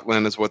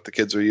Kotlin is what the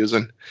kids are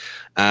using.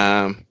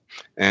 You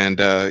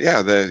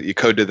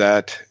code to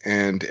that,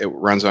 and it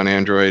runs on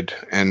Android,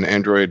 and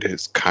Android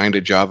is kind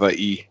of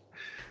Java-y.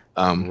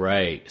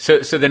 Right. So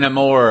then a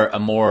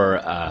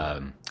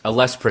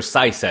less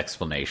precise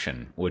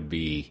explanation would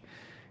be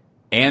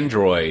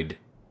Android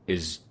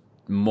is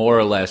more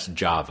or less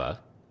Java,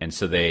 and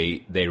so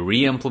they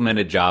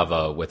re-implemented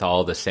Java with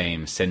all the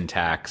same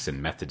syntax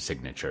and method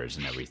signatures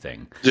and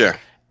everything. Yeah.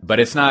 But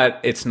it's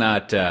not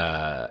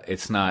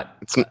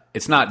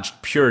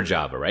pure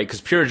Java, right?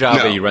 Because pure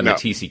Java, you run the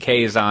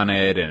TCKs on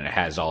it, and it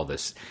has all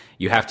this.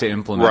 You have to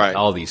implement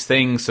all these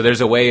things. So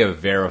there's a way of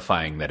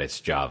verifying that it's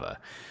Java.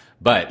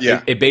 But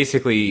it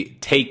basically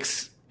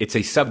it's a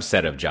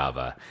subset of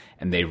Java,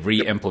 and they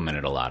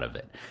re-implemented a lot of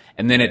it.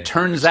 And then it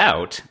turns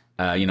out,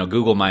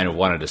 Google might have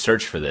wanted to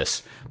search for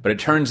this, but it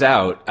turns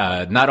out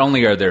not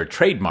only are there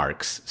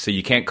trademarks, so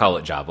you can't call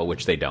it Java,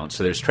 which they don't.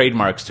 So there's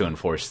trademarks to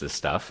enforce this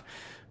stuff.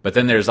 But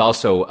then there's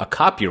also a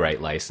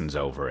copyright license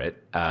over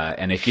it.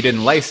 And if you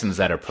didn't license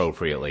that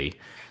appropriately,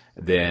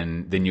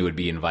 then you would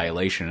be in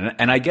violation.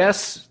 And I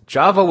guess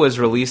Java was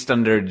released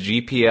under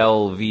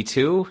GPL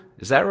v2.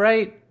 Is that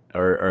right?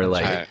 Or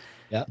like,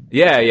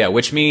 yeah.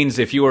 Which means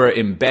if you were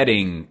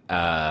embedding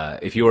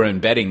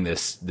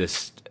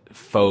this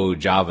faux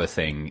Java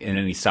thing in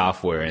any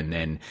software, and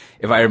then,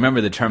 if I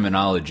remember the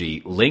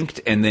terminology, linked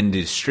and then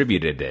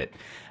distributed it,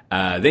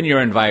 then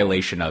you're in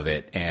violation of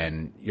it,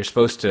 and you're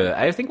supposed to.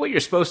 I think what you're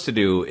supposed to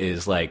do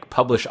is like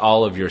publish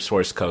all of your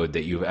source code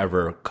that you've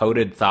ever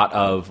coded, thought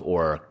of,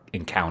 or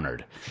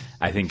encountered.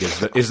 I think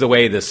is the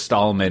way the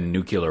Stallman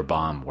nuclear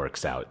bomb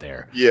works out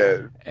there.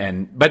 Yeah.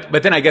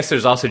 But then I guess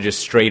there's also just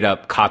straight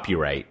up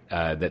copyright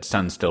that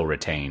Sun still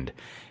retained,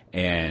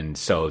 and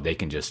so they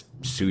can just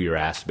sue your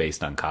ass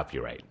based on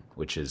copyright,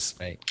 which is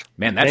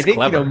man, that's I think,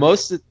 clever.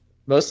 Most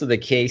of the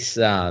case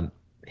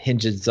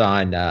hinges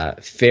on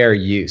fair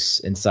use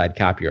inside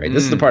copyright.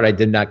 This is the part I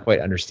did not quite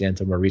understand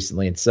until more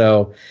recently. And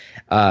so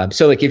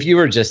like if you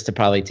were just to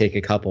probably take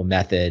a couple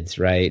methods,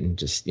 right, and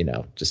just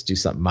do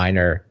something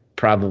minor,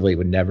 probably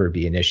would never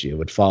be an issue. It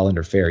would fall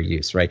under fair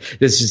use, right?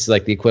 This is just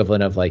like the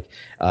equivalent of like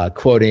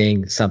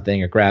quoting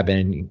something or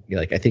grabbing,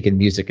 like I think in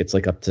music it's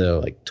like up to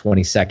like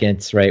 20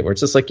 seconds, right? Where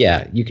it's just like,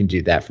 yeah, you can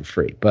do that for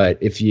free. But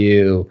if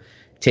you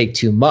take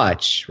too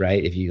much,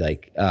 right? If you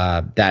like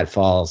that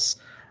falls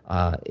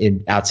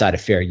in outside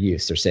of fair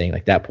use, they're saying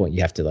like that point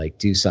you have to like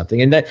do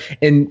something.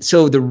 And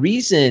so the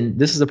reason,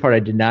 this is the part I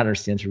did not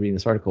understand through reading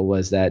this article,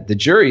 was that the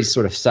jury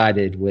sort of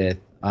sided with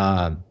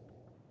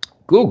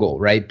Google,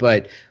 right?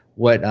 But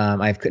what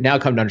I've now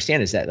come to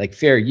understand is that like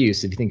fair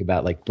use, if you think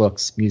about like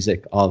books,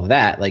 music, all of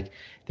that, like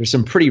there's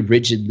some pretty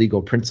rigid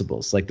legal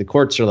principles. Like the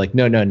courts are like,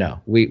 no,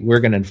 we're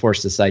going to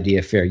enforce this idea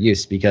of fair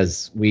use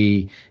because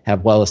we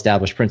have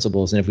well-established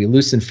principles. And if we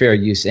loosen fair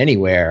use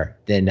anywhere,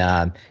 then,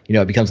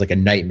 it becomes like a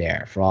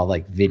nightmare for all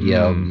like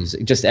video,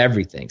 music, just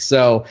everything.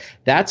 So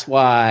that's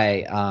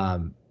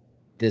why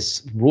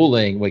this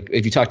ruling, like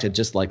if you talk to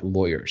just like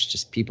lawyers,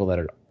 just people that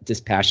are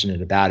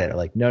dispassionate about it, are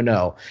like,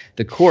 no,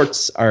 the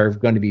courts are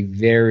going to be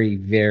very,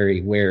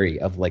 very wary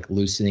of like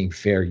loosening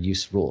fair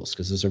use rules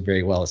because those are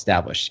very well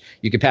established.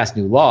 You could pass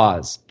new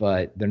laws,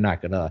 but they're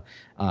not going to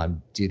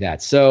do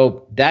that.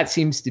 So that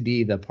seems to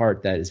be the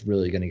part that is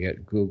really going to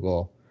get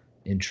Google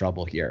in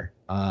trouble here.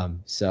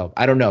 So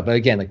I don't know, but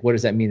again, like what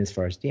does that mean as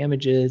far as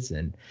damages?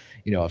 And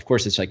of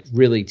course, it's like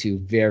really two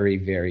very,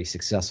 very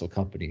successful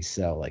companies.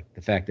 So like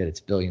the fact that it's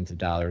billions of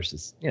dollars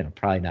is,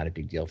 probably not a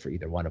big deal for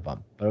either one of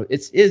them. But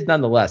it is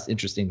nonetheless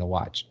interesting to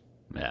watch.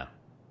 Yeah,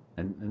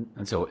 and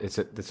so it's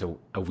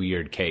a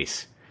weird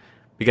case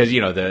because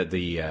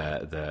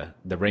the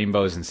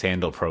Rainbows and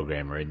Sandal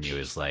programmer in you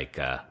is like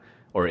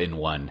or in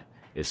one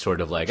is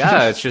sort of like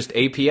it's just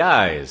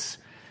APIs.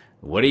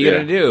 What are you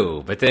gonna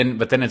do? But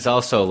then it's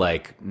also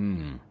like.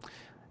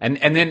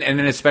 And then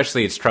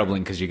especially it's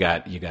troubling because you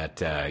got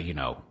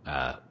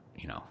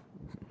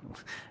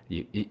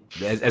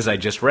as I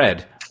just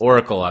read,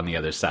 Oracle on the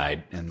other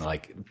side, and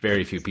like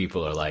very few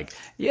people are like,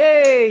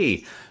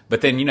 yay!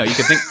 But then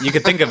you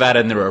could think about it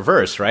in the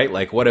reverse, right?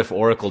 Like what if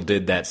Oracle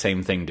did that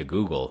same thing to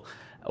Google,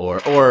 or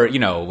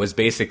was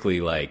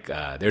basically like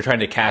they're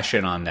trying to cash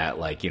in on that,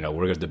 like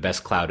we're the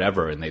best cloud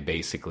ever, and they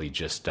basically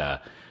just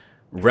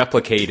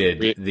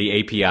replicated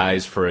the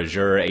APIs for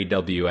Azure,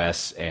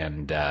 AWS,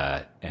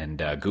 and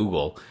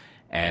Google,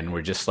 and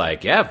we're just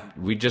like,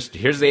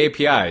 here's the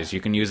APIs. You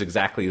can use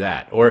exactly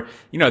that. Or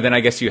then I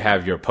guess you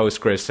have your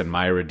Postgres and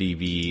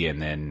MyraDB, and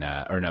then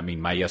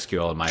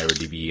MySQL and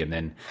MyraDB, and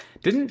then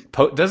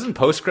doesn't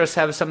Postgres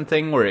have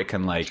something where it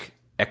can like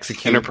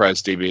execute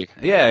Enterprise DB?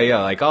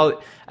 Yeah, like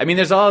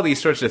there's all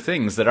these sorts of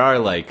things that are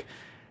like,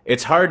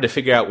 it's hard to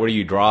figure out where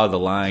you draw the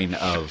line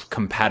of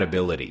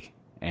compatibility.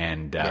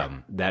 And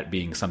that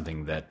being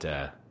something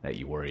that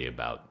you worry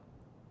about.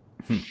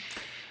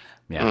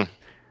 Yeah,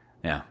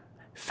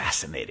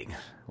 fascinating.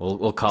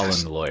 We'll call in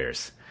the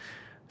lawyers.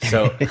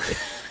 So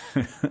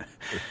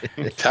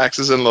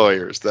taxes and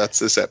lawyers. That's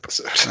this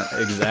episode.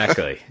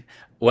 Exactly.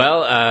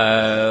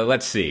 Well,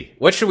 let's see.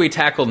 What should we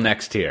tackle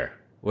next here?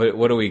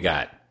 What do we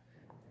got?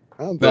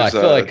 Well, I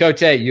feel like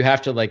Cote, you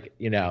have to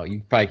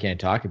you probably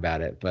can't talk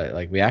about it, but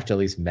like we have to at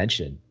least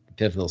mention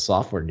Pivotal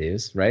software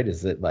news, right?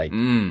 Is it like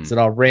is it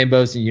all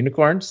rainbows and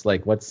unicorns?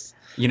 Like what's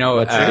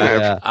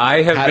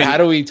how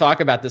do we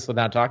talk about this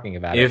without talking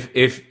about it?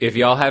 If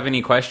y'all have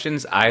any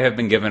questions, I have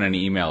been given an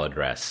email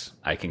address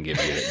I can give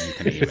you that you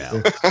can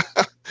email.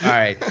 All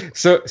right.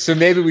 So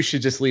maybe we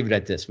should just leave it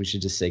at this. We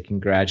should just say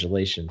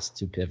congratulations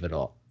to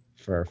Pivotal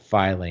for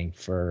filing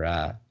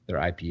for their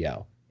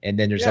IPO. And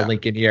then there's a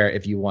link in here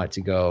if you want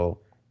to go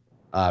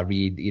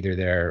read either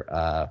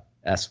their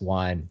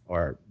S1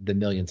 or the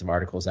millions of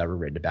articles that were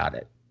written about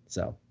it.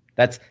 So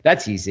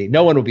that's easy.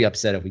 No one will be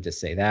upset if we just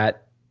say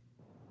that.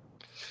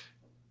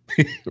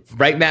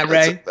 Right, Matt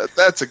Ray?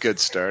 That's a good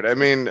start. I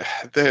mean,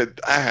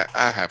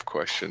 I have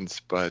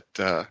questions, but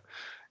they're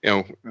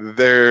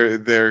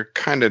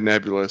kind of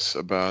nebulous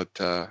about.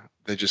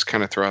 They just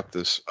kind of throw out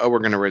this. We're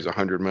going to raise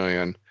 $100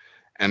 million,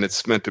 and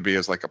it's meant to be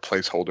as like a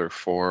placeholder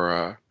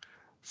for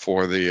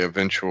the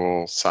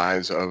eventual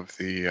size of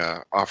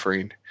the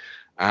offering.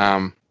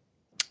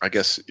 I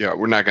guess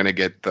we're not going to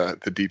get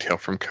the detail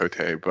from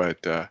Cote,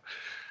 but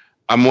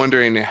I'm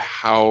wondering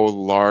how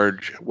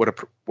large,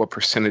 what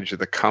percentage of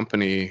the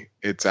company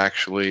it's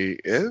actually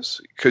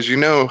is, because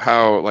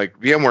how like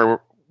VMware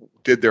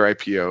did their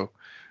IPO,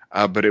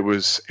 but it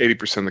was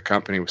 80% of the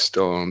company was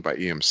still owned by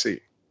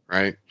EMC,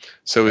 right?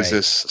 So is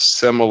this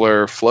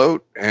similar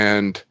float,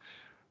 and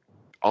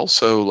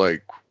also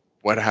like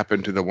what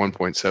happened to the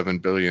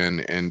 1.7 billion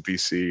in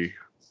VC?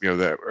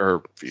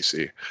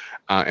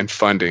 And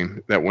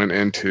funding that went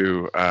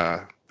into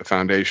the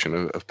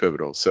foundation of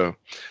Pivotal. So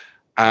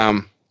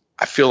I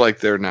feel like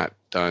they're not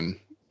done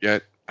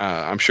yet.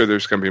 I'm sure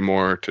there's going to be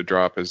more to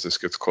drop as this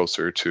gets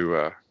closer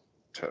to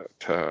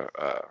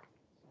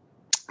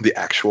the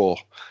actual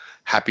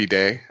happy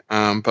day.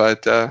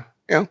 But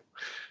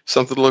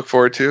something to look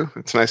forward to.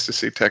 It's nice to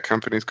see tech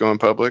companies going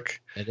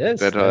public. It is.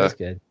 That is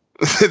good.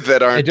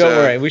 that aren't. And don't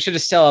worry, we should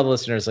just tell all the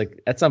listeners,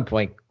 like, at some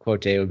point,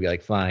 Quote will be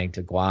like flying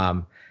to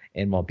Guam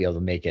and won't be able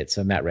to make it.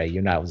 So Matt Ray, you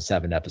and I will just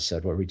have an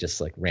episode where we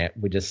just like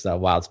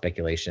wild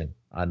speculation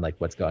on like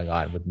what's going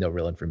on with no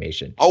real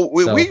information. Oh,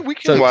 we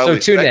can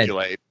wildly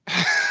speculate.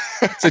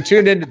 So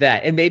tune into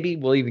that, and maybe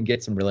we'll even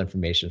get some real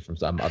information from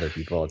some other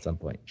people at some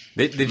point.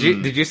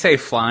 Did you say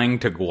flying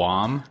to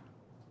Guam?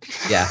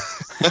 Yeah.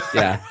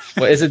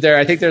 Well, isn't there?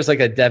 I think there's like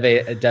a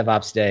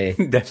DevOps Day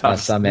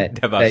summit.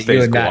 DevOps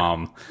Day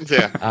Guam.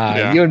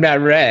 You and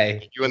Matt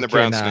Ray. You and the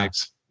Brown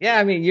Snakes. Yeah,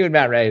 I mean, you and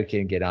Matt Ray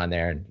can get on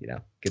there and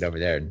get over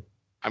there and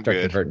start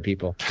converting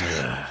people.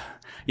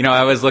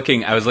 I was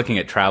looking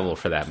at travel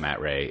for that, Matt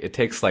Ray. It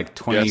takes like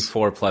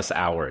 24 plus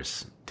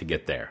hours to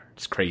get there.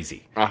 It's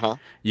crazy.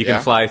 You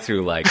can fly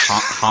through like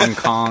Hong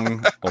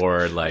Kong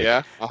or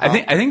like I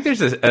think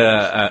there's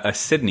a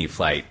Sydney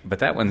flight, but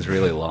that one's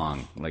really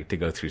long, like to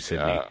go through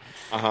Sydney.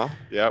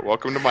 Yeah,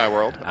 welcome to my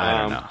world.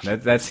 I don't know.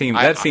 That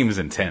seems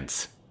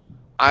intense.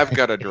 I've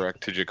got a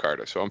direct to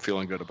Jakarta, so I'm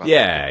feeling good about that.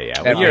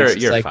 Yeah. Well,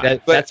 you're like fine.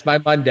 That's my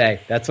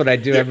Monday. That's what I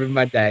do every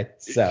Monday.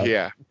 So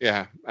yeah.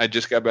 I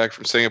just got back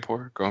from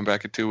Singapore, going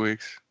back in 2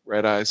 weeks.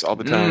 Red eyes all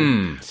the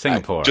time.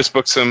 Singapore. I just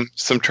booked some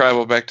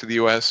travel back to the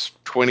U.S.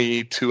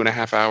 22 and a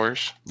half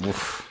hours.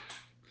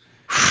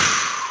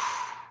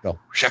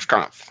 Chef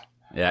Conf.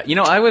 Yeah,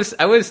 I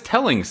was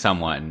telling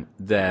someone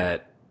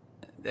that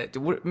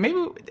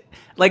maybe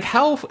like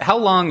how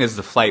long is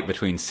the flight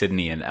between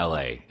Sydney and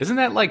L.A.? Isn't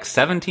that like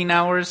 17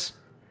 hours?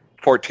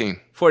 14.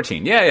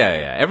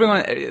 Yeah.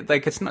 Everyone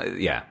like it's not.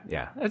 Yeah.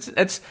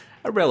 It's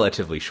a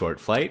relatively short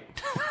flight.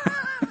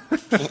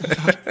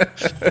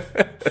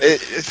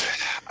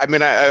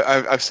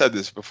 I've said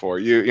this before.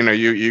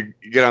 You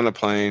get on the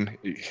plane,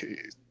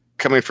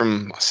 coming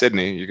from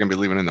Sydney, you're gonna be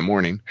leaving in the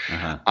morning,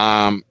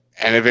 and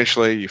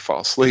eventually you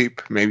fall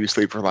asleep. Maybe you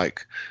sleep for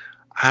like,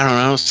 I don't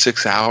know,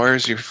 6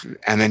 hours.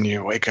 And then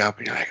you wake up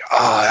and you're like,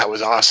 oh, that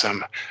was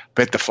awesome.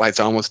 But the flight's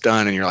almost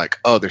done, and you're like,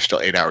 oh, there's still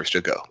 8 hours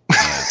to go.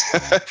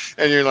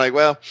 And you're like,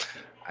 well,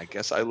 I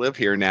guess I live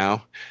here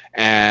now.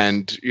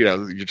 And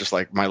you're just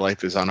like, my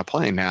life is on a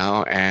plane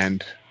now,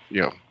 and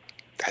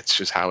that's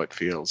just how it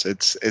feels.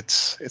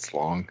 It's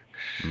long.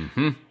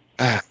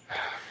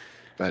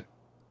 But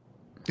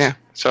yeah,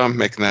 so I'm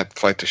making that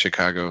flight to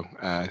Chicago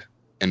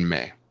in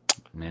May.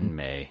 In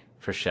May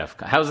for Chef.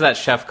 How's that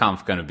Chef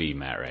Conf going to be,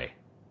 Matt Ray?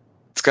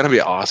 It's going to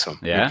be awesome.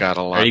 Yeah. We've got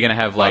a lot. Are you going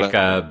to have like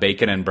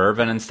bacon and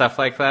bourbon and stuff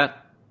like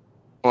that?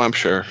 Well, I'm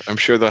sure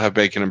they'll have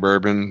bacon and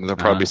bourbon. There'll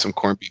probably be some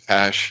corned beef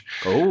hash.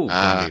 Oh,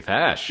 corned beef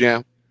hash.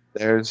 Yeah.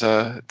 It's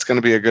going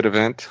to be a good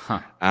event.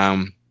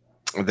 I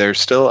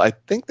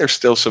think there's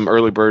still some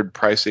early bird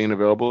pricing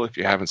available if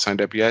you haven't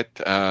signed up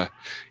yet.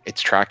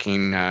 It's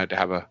tracking to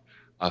have a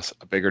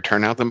bigger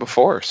turnout than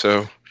before.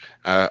 So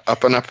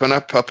up and up and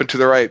up and to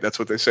the right. That's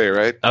what they say,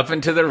 right? Up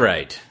and to the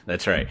right.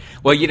 That's right.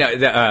 Well,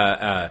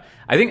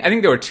 I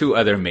think there were two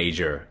other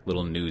major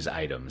little news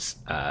items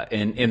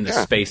in the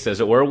space, as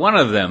it were. One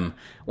of them,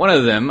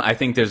 I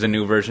think there's a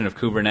new version of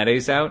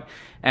Kubernetes out.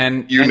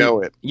 And you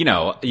know it.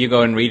 You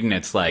go and read, and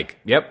it's like,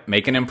 yep,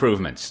 making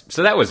improvements.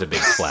 So that was a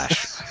big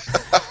splash.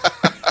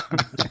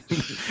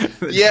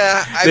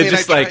 Yeah, better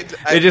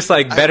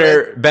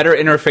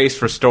interface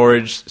for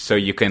storage, so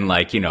you can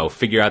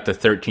figure out the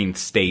 13th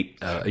state,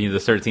 the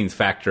 13th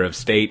factor of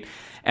state,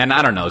 and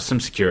I don't know, some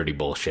security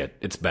bullshit.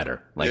 It's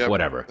better,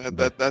 whatever.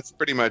 That's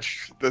pretty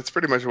much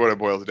what it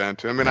boils down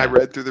to. I mean, I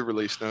read through the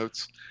release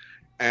notes,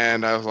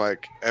 and I was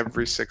like,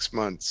 every 6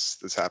 months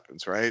this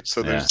happens, right?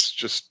 So there's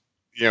just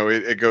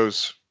it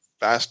goes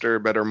faster,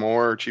 better,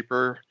 more,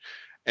 cheaper,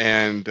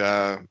 and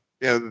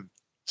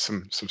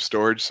some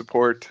storage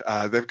support.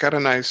 They've got a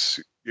nice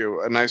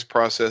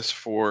process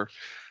for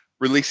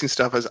releasing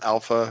stuff as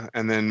alpha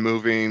and then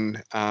moving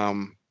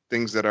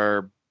things that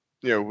are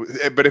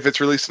but if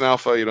it's released in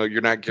alpha,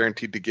 you're not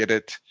guaranteed to get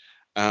it.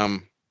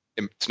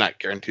 It's not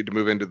guaranteed to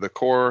move into the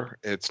core.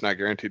 It's not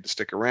guaranteed to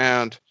stick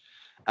around.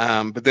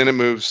 But then it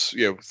moves,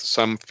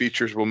 some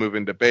features will move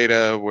into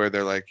beta where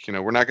they're like,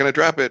 we're not going to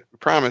drop it, we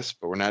promise,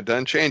 but we're not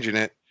done changing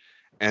it.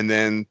 And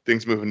then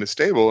things move into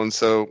stable. And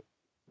so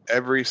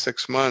every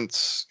 6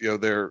 months,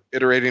 they're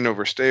iterating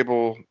over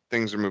stable.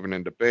 Things are moving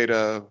into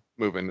beta,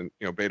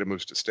 beta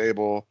moves to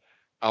stable.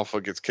 Alpha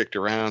gets kicked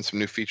around. Some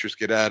new features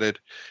get added.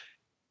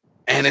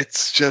 And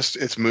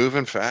it's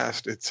moving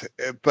fast.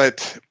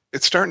 But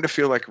it's starting to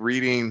feel like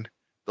reading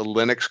the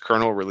Linux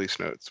kernel release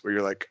notes where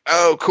you're like,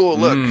 oh, cool,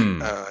 look,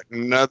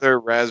 another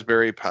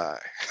Raspberry Pi.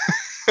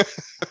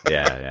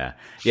 Yeah.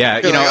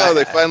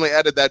 They finally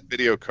added that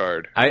video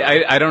card.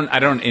 I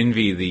don't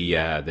envy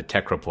the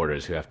tech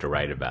reporters who have to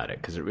write about it,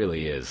 because it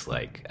really is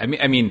like,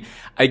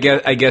 I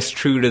guess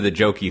true to the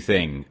jokey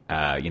thing,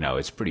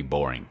 it's pretty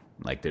boring.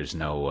 Like there's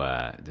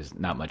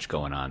not much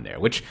going on there,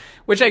 which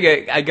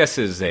I guess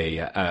is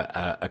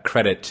a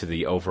credit to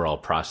the overall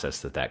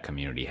process that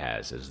community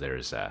has. Is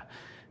there's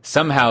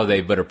somehow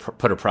they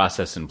put a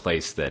process in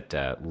place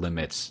that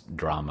limits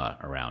drama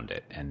around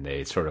it, and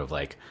they sort of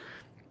like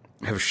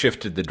have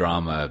shifted the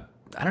drama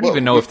I don't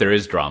even know if there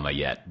is drama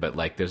yet, but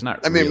like there's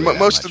not. I mean, really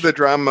most of the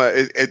drama,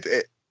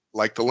 it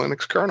like the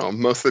Linux kernel,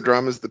 most of the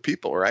drama is the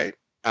people, right?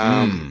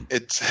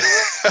 It's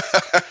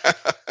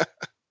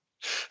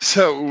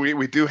so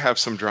we do have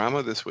some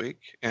drama this week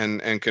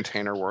in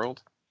container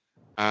world.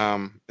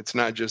 It's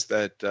not just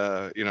that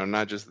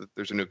not just that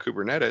there's a new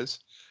Kubernetes,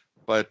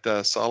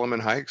 but Solomon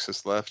Hykes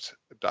has left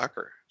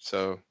Docker.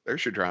 So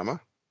there's your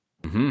drama.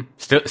 Mm-hmm.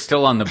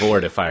 Still on the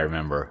board, if I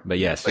remember. But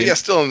yes,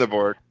 still on the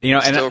board.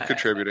 And still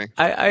contributing.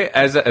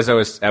 As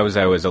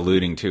I was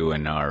alluding to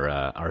in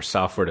our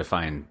software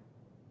defined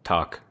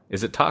talk.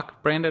 Is it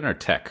talk, Brandon, or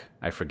tech?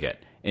 I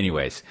forget.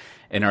 Anyways,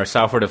 in our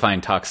software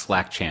defined talk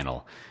Slack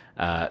channel,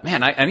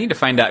 I need to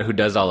find out who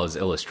does all those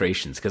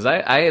illustrations, because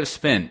I have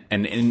spent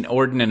an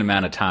inordinate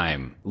amount of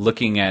time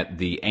looking at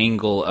the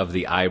angle of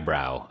the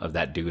eyebrow of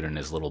that dude in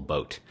his little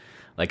boat.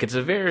 Like, it's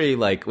a very,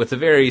 with a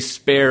very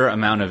spare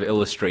amount of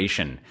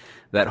illustration,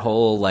 that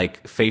whole,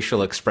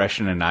 facial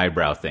expression and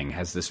eyebrow thing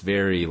has this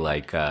very,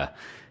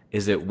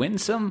 is it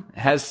winsome? It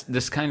has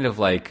this kind of,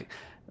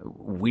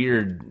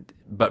 weird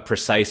but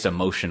precise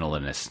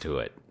emotionalness to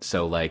it.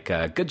 So,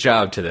 good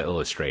job to the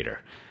illustrator.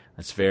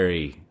 That's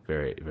very,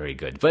 very, very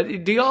good.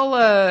 But do y'all,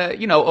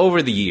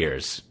 over the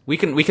years, we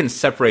can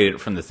separate it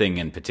from the thing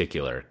in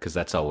particular, because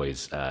that's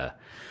always, I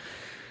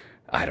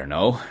don't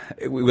know.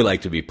 We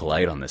like to be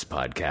polite on this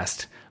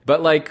podcast.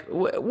 But,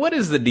 what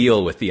is the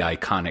deal with the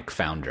iconic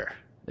founder?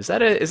 Is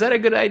that a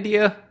good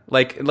idea?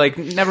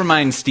 Never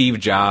mind Steve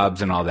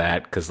Jobs and all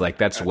that, because,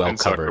 that's well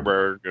covered.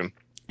 Zuckerberg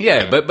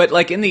yeah,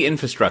 but in the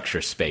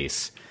infrastructure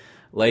space,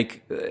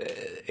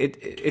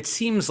 it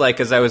seems like,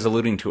 as I was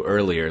alluding to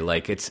earlier,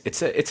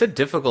 it's a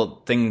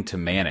difficult thing to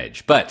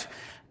manage. But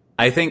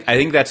I think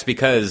that's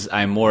because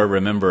I more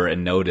remember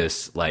and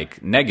notice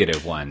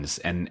negative ones,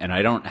 and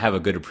I don't have a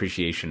good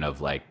appreciation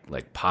of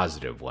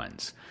positive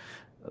ones.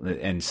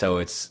 And so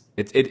it's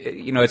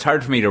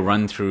hard for me to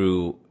run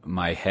through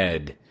my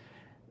head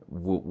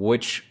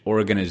which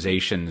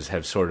organizations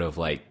have sort of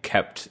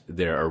kept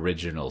their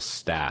original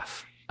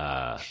staff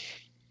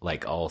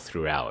all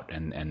throughout,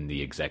 and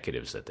the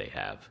executives that they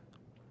have.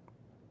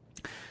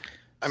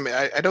 I mean,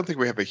 I don't think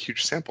we have a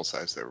huge sample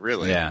size there,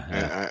 really.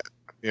 Yeah.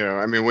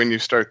 When you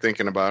start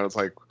thinking about it, it's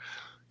at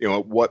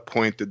what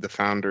point did the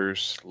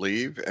founders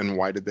leave, and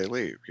why did they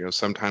leave?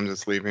 Sometimes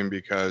it's leaving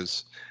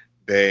because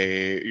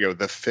they,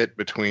 the fit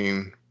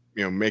between,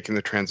 making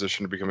the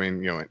transition to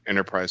becoming, an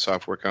enterprise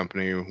software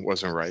company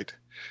wasn't right.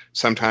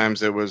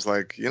 Sometimes it was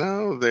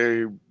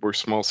they were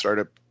small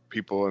startup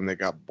people and they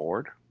got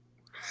bored.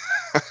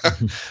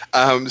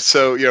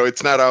 So,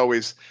 it's not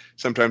always,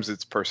 sometimes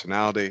it's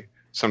personality,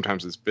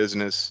 sometimes it's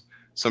business,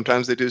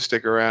 sometimes they do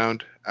stick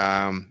around.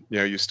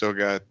 You still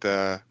got,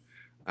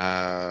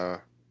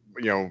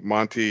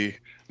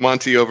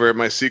 Monty over at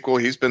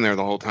MySQL, he's been there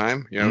the whole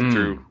time,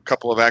 through a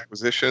couple of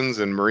acquisitions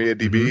and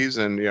MariaDBs,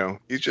 and,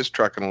 he's just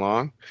trucking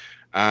along.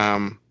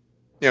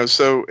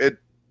 So it,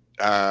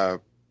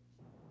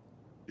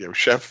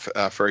 Chef,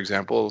 for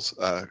example,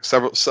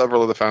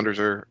 several of the founders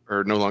are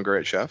no longer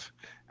at Chef,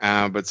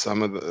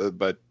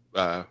 but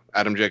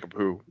Adam Jacob,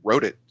 who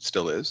wrote it,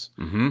 still is.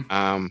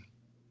 Mm-hmm.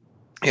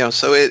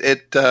 So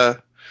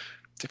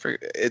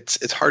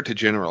it's hard to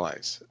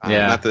generalize.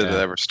 Not that it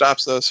ever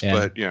stops us,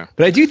 but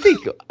But I do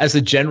think, as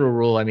a general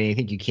rule, I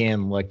think you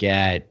can look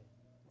at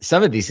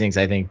some of these things.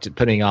 I think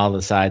putting all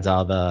the sides,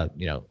 all the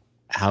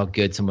how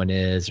good someone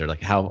is, or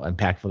how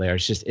impactful they are.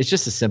 It's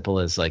just as simple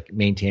as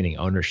maintaining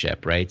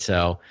ownership, right?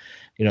 So,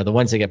 the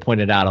ones that get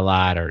pointed out a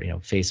lot are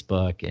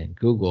Facebook and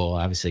Google,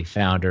 obviously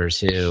founders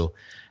who,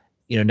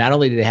 not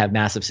only do they have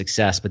massive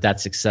success, but that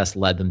success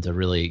led them to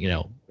really,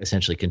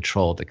 essentially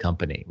control the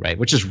company, right?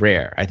 Which is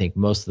rare. I think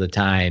most of the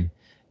time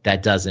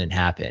that doesn't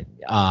happen.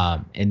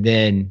 And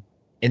then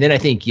I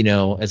think,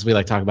 as we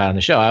talk about on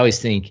the show, I always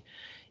think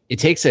it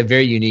takes a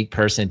very unique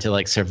person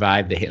to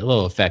survive the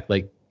halo effect.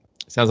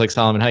 Sounds like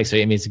Solomon Hykes. So,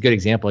 it's a good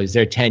example. He's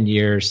there 10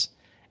 years.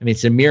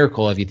 It's a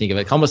miracle if you think of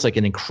it. Almost like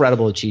an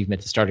incredible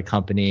achievement to start a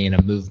company and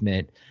a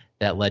movement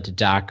that led to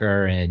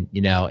Docker. And,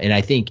 and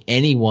I think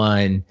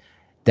anyone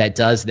that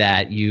does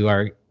that, you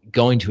are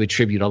going to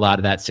attribute a lot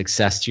of that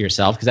success to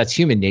yourself, because that's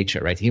human nature,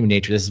 right? Human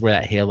nature, this is where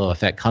that halo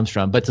effect comes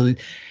from. But to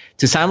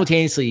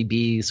simultaneously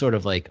be sort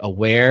of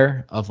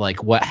aware of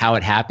how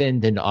it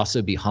happened, and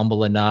also be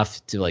humble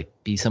enough to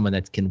be someone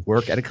that can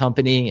work at a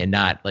company and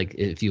not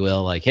if you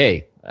will,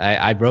 hey,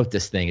 I wrote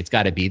this thing, it's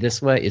got to be this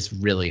way. It's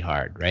really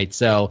hard, right?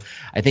 So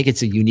I think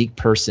it's a unique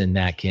person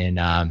that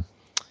can,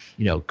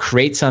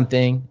 create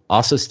something,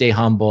 also stay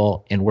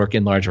humble, and work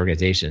in large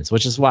organizations,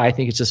 which is why I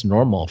think it's just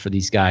normal for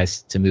these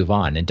guys to move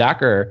on. And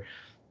Docker,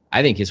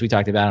 I think, as we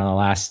talked about on the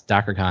last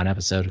DockerCon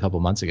episode a couple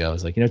months ago,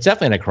 is it's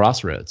definitely at a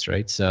crossroads,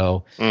 right?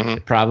 So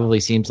It probably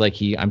seems like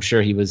I'm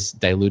sure he was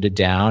diluted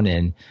down.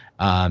 And,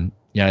 I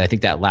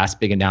think that last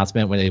big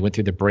announcement when they went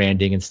through the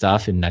branding and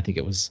stuff, and I think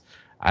it was,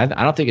 I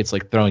don't think it's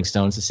throwing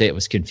stones to say it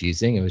was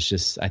confusing. It was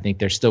just, I think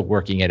they're still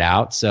working it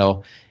out.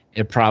 So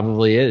it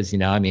probably is,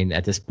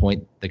 at this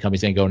point, the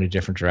company's going to go in a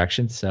different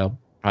direction. So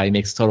probably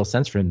makes total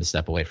sense for him to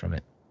step away from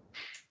it.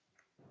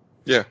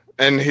 Yeah,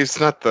 and he's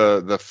not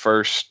the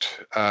first,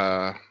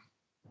 not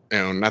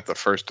the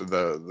first of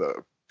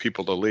the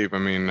people to leave. I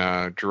mean,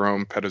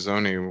 Jerome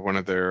Petazzoni, one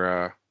of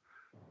their,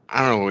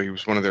 I don't know, he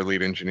was one of their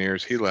lead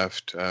engineers. He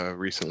left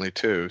recently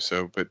too.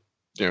 So, but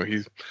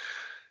he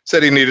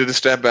said he needed to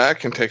step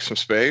back and take some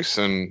space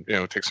and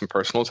take some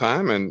personal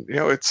time. And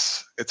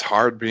it's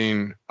hard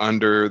being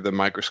under the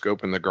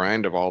microscope and the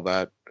grind of all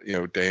that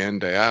day in,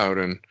 day out.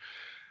 And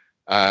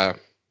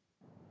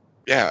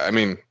yeah, I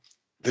mean,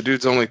 the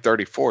dude's only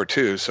 34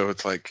 too, so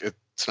it's like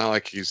it's not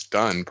like he's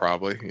done.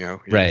 Probably,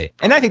 right.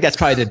 And I think that's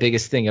probably the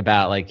biggest thing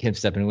about like him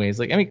stepping away. Is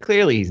like, I mean,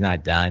 clearly he's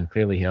not done.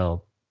 Clearly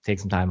he'll take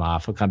some time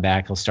off. He'll come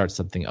back. He'll start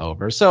something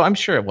over. So I'm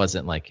sure it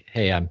wasn't like,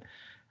 hey,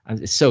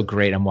 it's so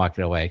great, I'm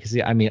walking away. Because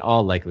I mean,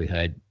 all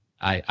likelihood,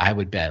 I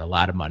would bet a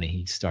lot of money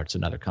he starts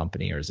another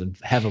company or is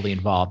heavily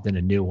involved in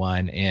a new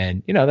one.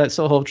 And that's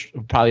so he'll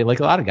probably, like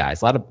a lot of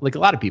guys, a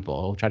lot of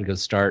people will try to go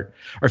start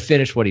or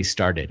finish what he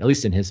started, at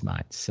least in his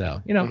mind.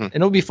 So and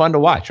it'll be fun to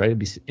watch, right? It'll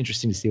be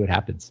interesting to see what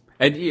happens.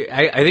 And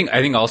I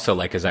think also,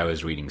 like, as I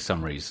was reading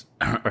summaries,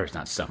 or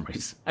not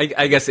summaries,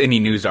 I guess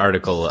any news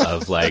article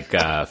of like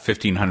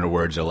 1,500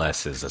 words or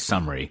less is a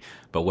summary,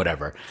 but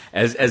whatever.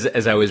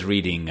 As I was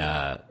reading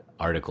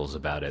articles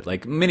about it,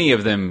 like many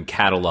of them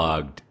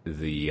cataloged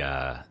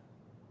the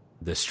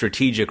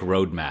strategic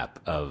roadmap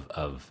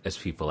of, as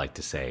people like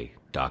to say,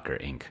 Docker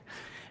Inc.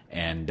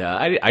 And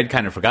I'd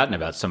kind of forgotten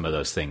about some of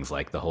those things,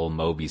 like the whole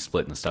Moby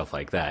split and stuff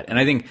like that. And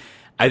I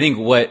think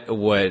what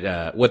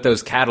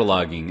those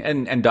cataloging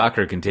and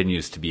Docker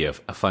continues to be a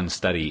fun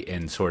study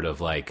in sort of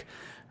like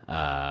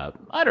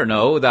I don't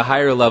know, the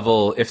higher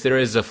level, if there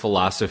is a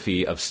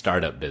philosophy of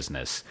startup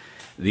business,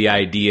 the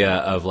idea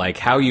of like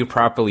how you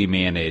properly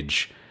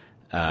manage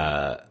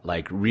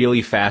like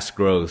really fast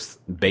growth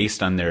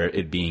based on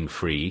it being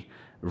free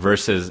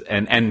versus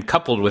and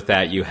coupled with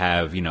that you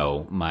have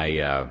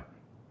my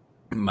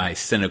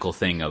cynical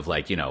thing of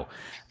like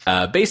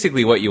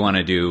basically what you want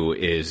to do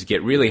is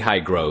get really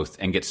high growth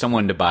and get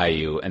someone to buy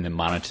you, and then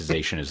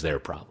monetization is their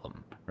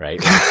problem,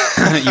 right?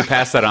 You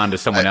pass that on to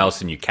someone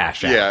else and you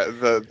cash out. Yeah,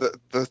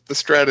 the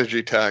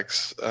strategy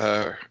tax.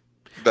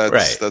 That's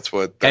right. That's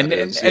what that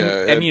is.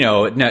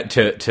 And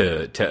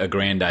to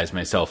aggrandize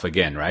myself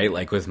again, right?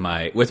 Like with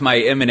my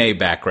M&A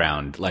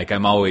background, like I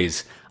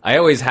always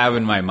have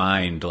in my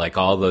mind like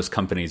all those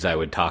companies I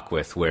would talk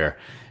with where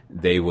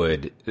they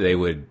would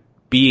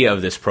be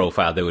of this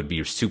profile, they would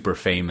be super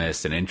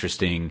famous and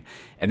interesting,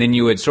 and then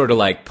you would sort of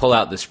like pull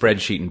out the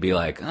spreadsheet and be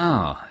like,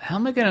 oh, how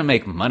am I going to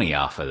make money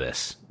off of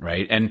this,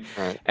 right? And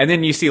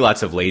then you see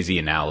lots of lazy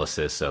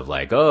analysis of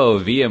like, oh,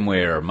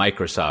 VMware or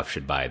Microsoft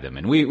should buy them,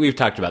 and we've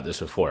talked about this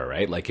before,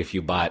 right? Like if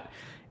you bought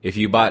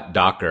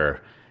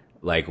Docker,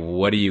 like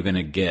what are you going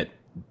to get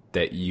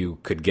that you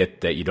could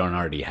get that you don't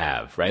already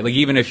have, right? Like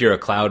even if you're a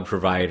cloud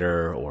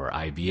provider or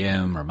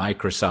IBM or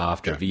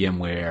Microsoft or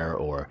VMware,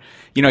 or,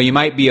 you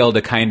might be able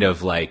to kind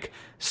of like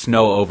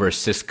snow over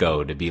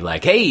Cisco to be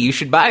like, hey, you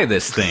should buy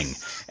this thing.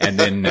 And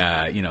then,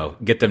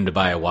 get them to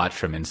buy a watch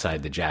from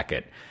inside the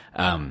jacket.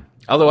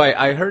 Although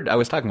I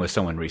was talking with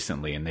someone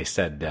recently and they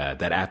said that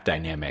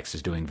AppDynamics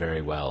is doing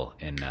very well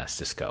in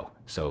Cisco.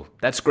 So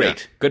that's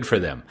great. Yeah. Good for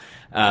them.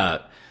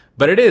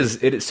 But it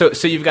is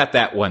so you've got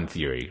that one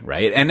theory,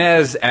 right? And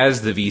as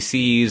the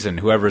VCs and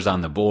whoever's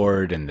on the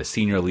board and the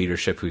senior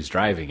leadership who's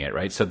driving it,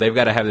 right? So they've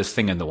got to have this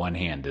thing in the one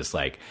hand is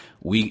like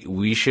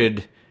we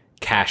should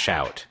cash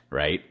out,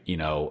 right?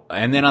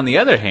 And then on the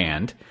other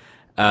hand,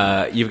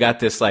 you've got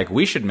this like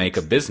we should make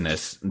a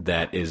business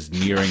that is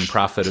nearing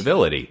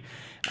profitability,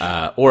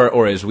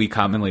 or as we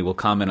commonly will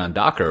comment on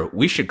Docker,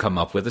 we should come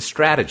up with a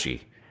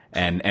strategy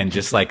and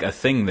just like a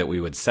thing that we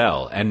would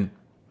sell. And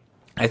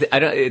I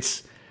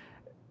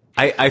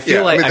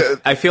feel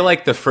I feel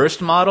like the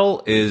first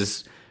model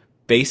is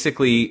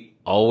basically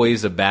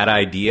always a bad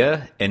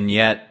idea, and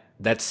yet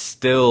that's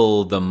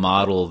still the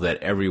model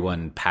that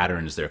everyone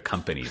patterns their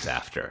companies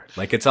after.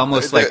 Like it's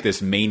almost like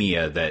this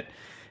mania that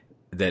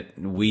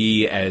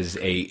we as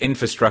a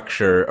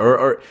infrastructure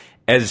or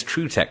as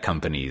true tech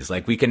companies,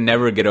 like we can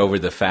never get over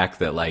the fact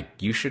that like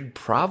you should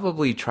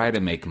probably try to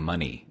make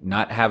money,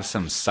 not have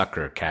some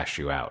sucker cash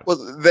you out.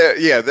 Well,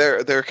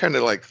 there are kind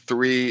of like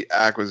three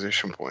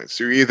acquisition points.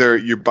 So either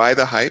you buy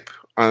the hype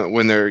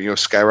when they're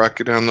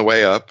skyrocketing on the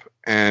way up,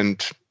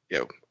 and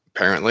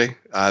apparently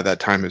that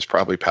time has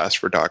probably passed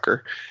for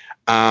Docker.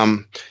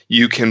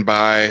 You can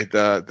buy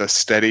the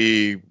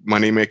steady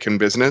money making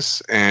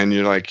business, and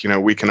you're like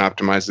we can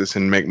optimize this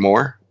and make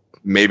more.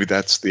 Maybe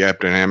that's the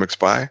AppDynamics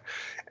buy.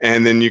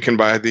 And then you can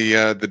buy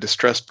the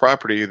distressed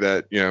property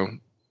that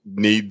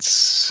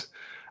needs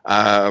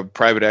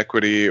private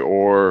equity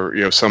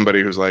or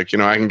somebody who's like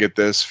I can get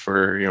this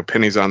for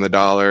pennies on the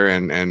dollar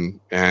and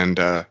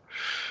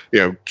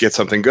get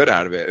something good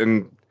out of it.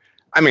 And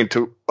I mean,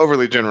 to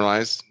overly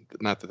generalize,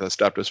 not that that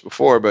stopped us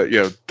before, but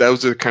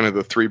those are kind of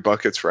the three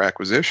buckets for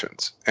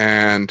acquisitions.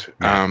 And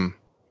well,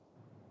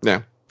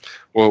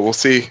 we'll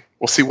see.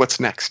 We'll see what's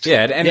next.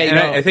 Yeah, and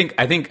I think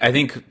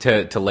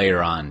to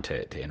layer on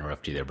to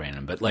interrupt you there,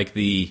 Brandon, but like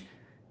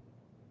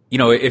you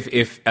know,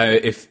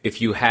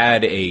 if you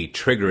had a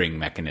triggering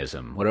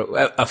mechanism,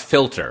 a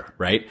filter,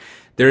 right?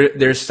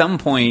 There's some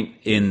point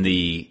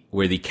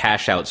where the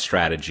cash out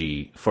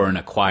strategy for an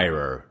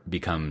acquirer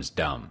becomes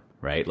dumb,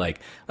 right? Like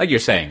you're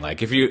saying,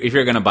 like if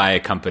you're going to buy a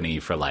company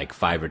for like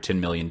 $5 or $10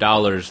 million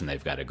and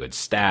they've got a good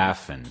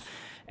staff and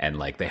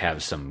like they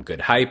have some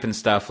good hype and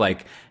stuff,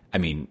 like, I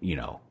mean, you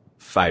know,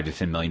 $5 to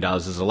 $10 million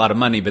is a lot of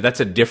money, but that's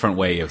a different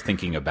way of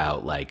thinking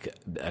about like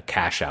a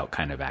cash out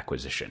kind of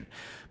acquisition.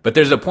 But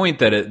there's a point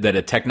that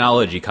a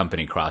technology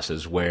company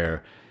crosses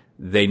where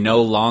they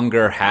no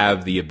longer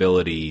have the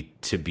ability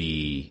to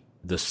be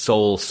the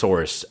sole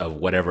source of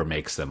whatever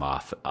makes them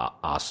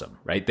awesome,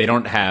 right? They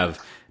don't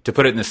have, to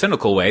put it in a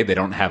cynical way, they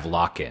don't have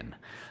lock-in.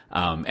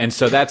 And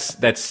so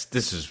this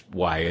is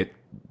why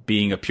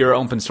being a pure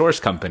open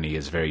source company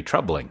is very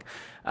troubling.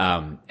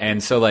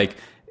 And so like,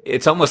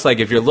 it's almost like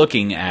if you're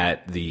looking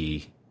at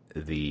the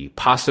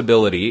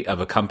possibility of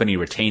a company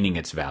retaining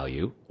its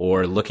value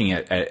or looking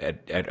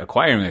at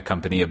acquiring a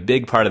company, a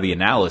big part of the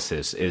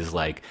analysis is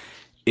like,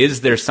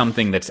 is there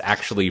something that's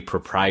actually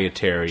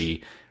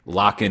proprietary,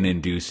 lock-in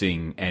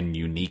inducing, and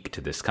unique to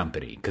this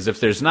company? Because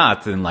if there's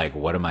not, then like,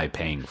 what am I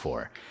paying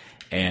for?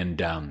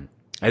 And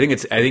I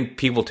think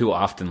people too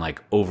often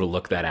like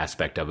overlook that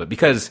aspect of it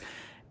because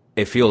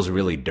it feels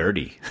really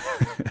dirty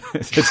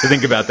to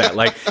think about that.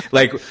 Like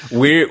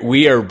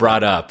we are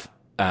brought up.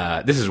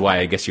 This is why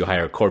I guess you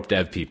hire corp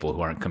dev people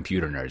who aren't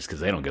computer nerds because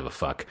they don't give a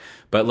fuck.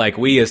 But like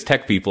we as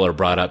tech people are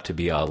brought up to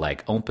be all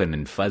like open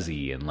and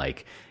fuzzy and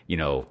like, you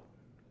know,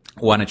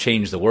 want to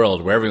change the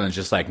world, where everyone's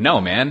just like, no,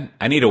 man,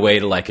 I need a way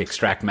to like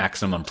extract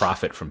maximum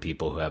profit from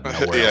people who have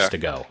nowhere else to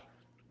go.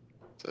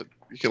 So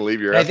you can leave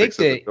your ethics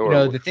at the door. You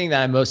know, the thing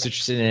that I'm most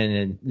interested in,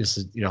 and this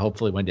is, you know,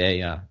 hopefully one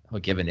day I'll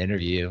give an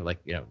interview, like,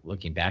 you know,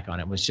 looking back on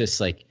it, was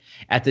just like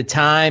at the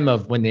time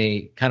of when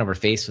they kind of were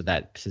faced with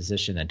that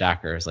position at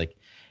Docker, is like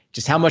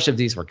just how much of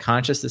these were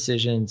conscious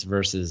decisions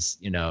versus,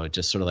 you know,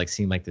 just sort of like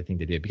seemed like the thing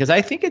to do. Because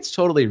I think it's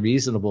totally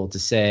reasonable to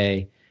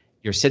say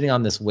you're sitting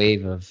on this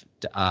wave of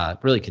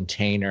really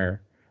container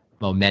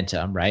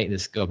momentum, right?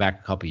 Let's go back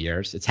a couple of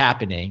years. It's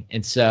happening.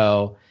 And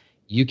so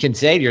you can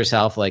say to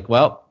yourself, like,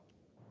 well,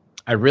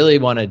 I really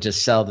want to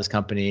just sell this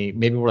company.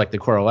 Maybe we're like the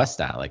CoreOS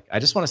style. Like, I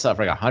just want to sell it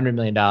for like $100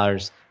 million,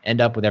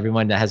 end up with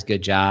everyone that has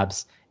good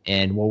jobs,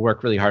 and we'll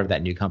work really hard with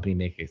that new company,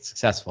 make it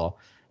successful.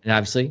 And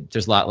obviously,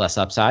 there's a lot less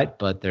upside,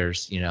 but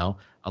there's, you know,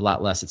 a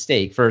lot less at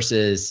stake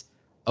versus,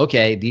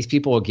 okay, these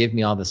people will give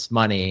me all this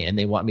money and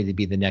they want me to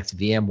be the next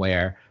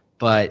VMware,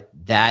 but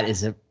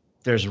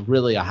there's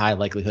really a high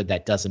likelihood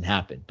that doesn't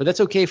happen. But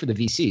that's okay for the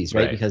VCs,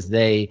 right? Because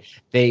the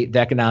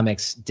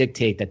economics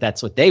dictate that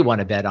that's what they want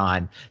to bet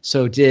on.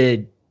 So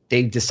did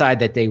they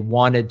decide that they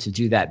wanted to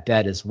do that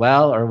bet as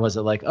well? Or was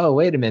it like, oh,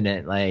 wait a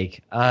minute,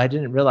 like, I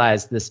didn't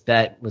realize this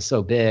bet was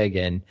so big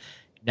and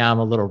now I'm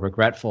a little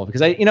regretful?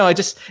 Because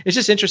it's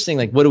just interesting.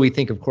 Like, what do we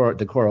think of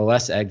the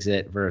CoreOS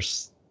exit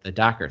versus the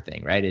Docker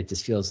thing, right? It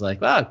just feels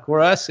like, well,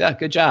 CoreOS, yeah,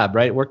 good job,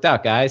 right? It worked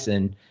out, guys.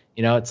 And,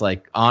 you know, it's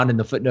like on in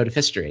the footnote of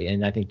history.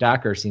 And I think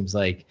Docker seems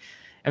like,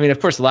 I mean, of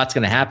course, a lot's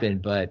going to happen,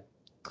 but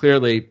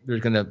clearly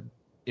there's going to,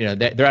 you know,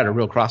 they're at a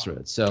real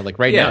crossroads. So like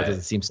now it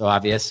doesn't seem so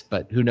obvious,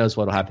 but who knows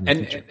what'll happen in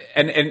the future.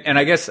 And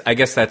I guess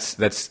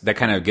that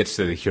kind of gets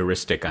to the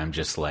heuristic I'm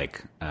just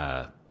like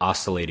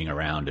oscillating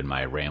around in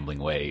my rambling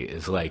way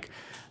is like,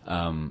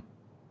 I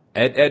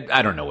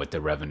don't know what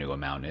the revenue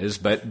amount is,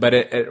 but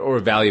or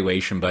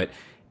valuation, but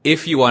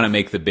if you want to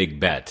make the big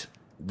bet,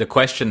 the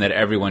question that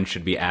everyone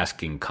should be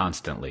asking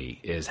constantly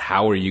is,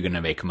 how are you going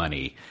to make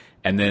money?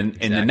 And then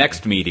in the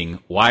next meeting,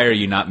 why are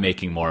you not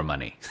making more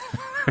money?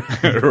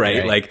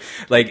 right? Like,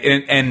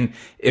 and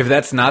if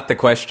that's not the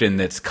question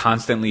that's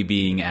constantly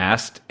being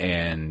asked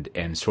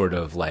and sort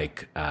of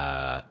like,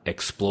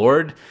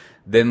 explored,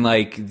 then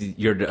like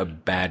you're a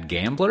bad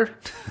gambler.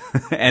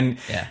 and,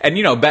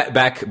 you know,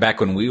 back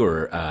when we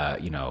were,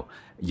 you know,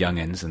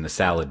 youngins in the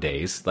salad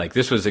days, like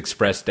this was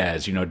expressed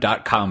as, you know,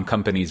 .com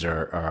companies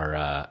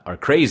are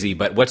crazy,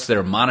 but what's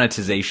their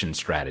monetization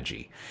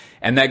strategy?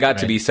 And that got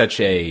to be such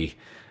as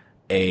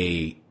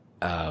it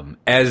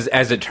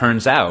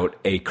turns out,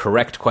 a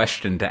correct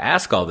question to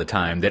ask all the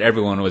time that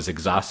everyone was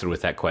exhausted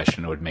with that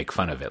question and would make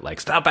fun of it.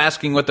 Like, stop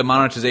asking what the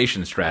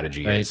monetization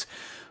strategy is.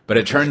 But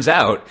it turns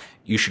out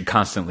you should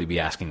constantly be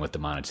asking what the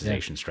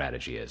monetization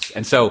strategy is.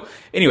 And so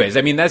anyways,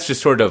 I mean, that's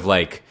just sort of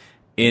like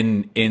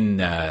in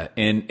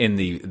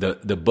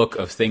the book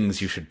of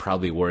things you should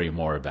probably worry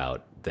more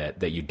about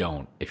that you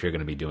don't, if you're going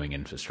to be doing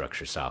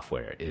infrastructure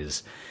software,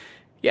 is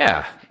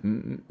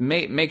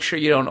make sure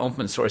you don't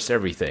open source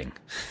everything.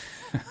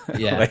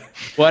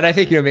 Well, and I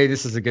think, you know, maybe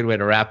this is a good way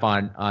to wrap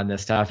on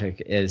this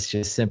topic, is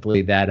just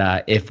simply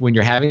that if when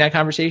you're having that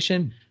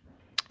conversation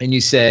and you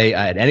say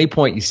at any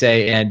point you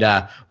say, and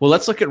well,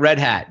 let's look at Red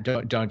Hat.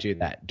 Don't do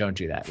that. Don't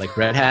do that. Like,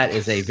 Red Hat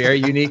is a very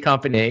unique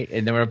company,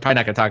 and then we're probably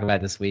not going to talk about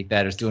it this week,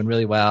 that is doing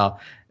really well.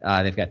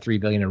 They've got $3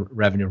 billion in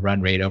revenue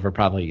run rate over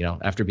probably,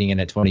 after being in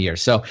it 20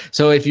 years. So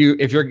if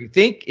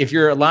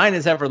your line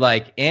is ever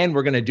like, and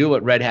we're going to do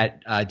what Red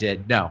Hat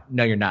did, no,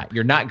 you're not.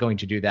 You're not going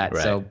to do that.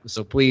 Right.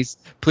 So please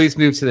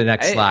move to the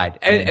next slide.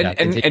 And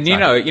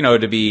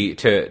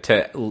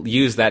to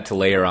use that to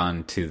layer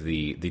on to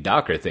the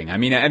Docker thing. I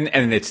mean,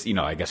 and it's,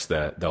 I guess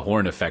the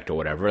Horn effect or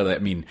whatever. I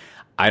mean,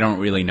 I don't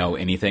really know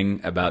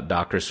anything about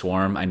Docker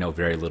Swarm. I know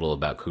very little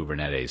about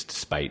Kubernetes,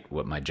 despite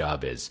what my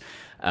job is.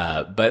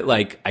 But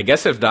like, I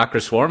guess if Docker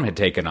Swarm had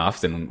taken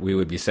off, then we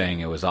would be saying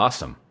it was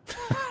awesome,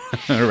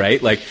 right?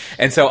 Like,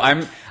 and so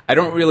I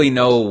don't really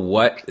know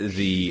what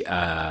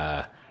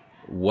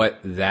what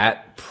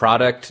that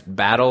product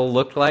battle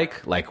looked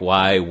like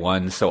why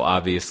one so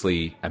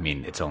obviously, I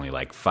mean, it's only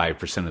like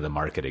 5% of the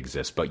market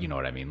exists, but you know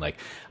what I mean? Like,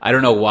 I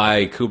don't know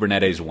why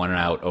Kubernetes won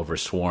out over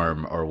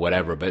Swarm or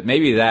whatever, but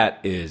maybe that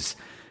is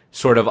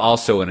sort of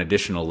also an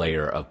additional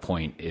layer of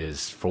point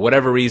is, for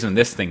whatever reason,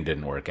 this thing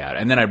didn't work out.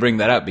 And then I bring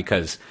that up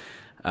because,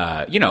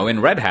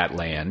 in Red Hat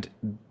land,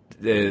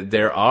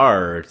 there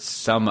are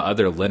some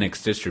other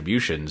Linux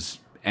distributions,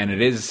 and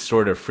it is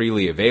sort of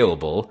freely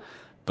available,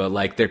 but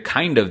like they're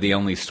kind of the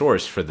only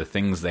source for the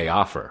things they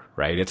offer,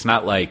 right? It's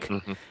not like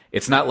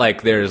it's not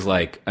like there's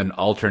like an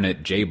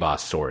alternate JBoss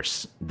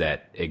source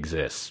that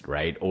exists,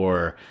 right?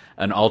 Or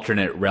an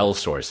alternate RHEL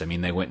source. I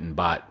mean, they went and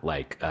bought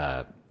like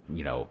CentOS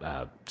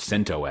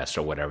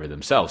or whatever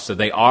themselves, so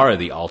they are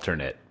the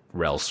alternate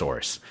RHEL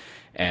source.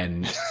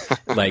 And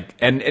like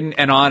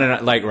and on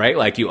and like, right,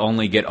 like you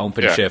only get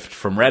OpenShift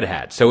from Red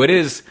Hat, so it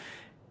is.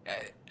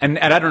 And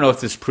I don't know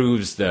if this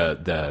proves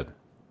the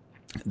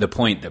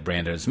point that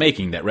Brandon is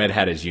making, that Red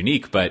Hat is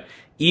unique, but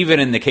even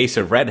in the case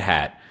of Red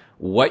Hat,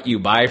 what you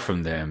buy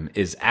from them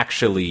is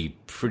actually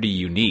pretty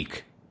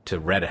unique to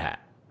Red Hat,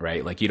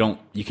 right? Like you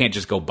can't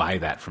just go buy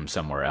that from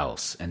somewhere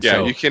else. And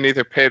so you can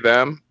either pay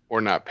them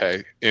or not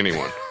pay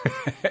anyone.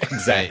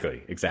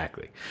 Exactly.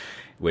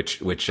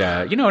 Which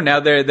now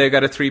they've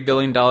got a $3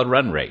 billion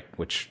run rate,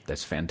 which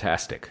that's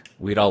fantastic.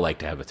 We'd all like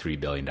to have a $3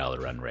 billion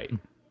run rate.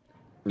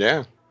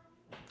 Yeah.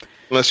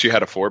 Unless you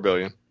had a $4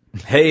 billion.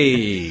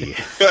 Hey,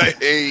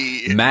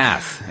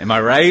 math. Am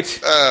I right?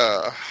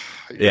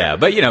 Yeah,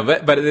 but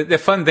the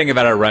fun thing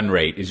about our run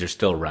rate is you're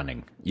still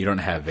running. You don't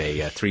have a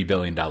 $3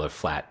 billion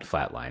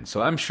flat line.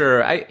 So I'm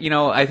sure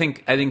I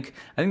think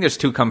there's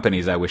two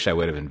companies I wish I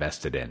would have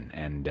invested in,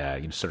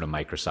 and sort of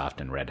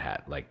Microsoft and Red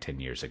Hat like 10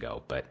 years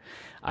ago. But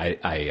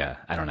I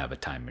don't have a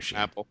time machine.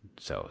 Apple.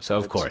 So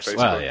of course. Facebook.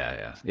 Well,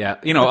 yeah.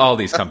 All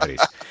these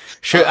companies.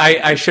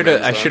 I should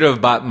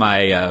have bought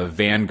my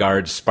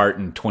Vanguard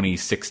Spartan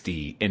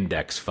 2060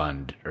 index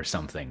fund or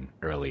something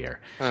earlier.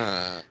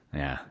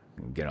 Yeah.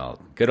 Good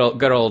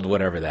old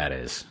whatever that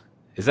is.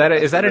 Is that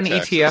an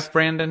ETF,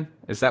 Brandon?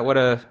 Is that what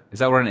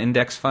an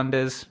index fund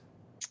is?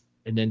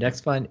 An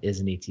index fund is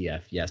an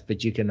ETF, yes,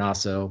 but you can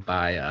also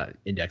buy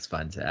index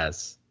funds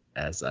as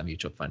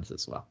mutual funds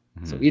as well.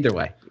 Mm-hmm. So either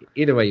way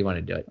you want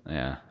to do it.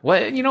 Yeah.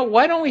 Well,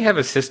 why don't we have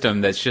a system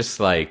that's just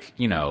like,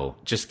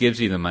 just gives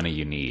you the money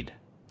you need?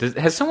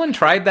 Has someone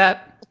tried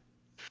that?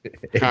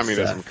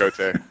 Communism,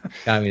 Cote.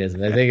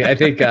 Communism. I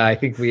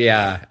think we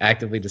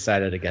actively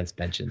decided against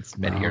pensions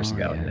many years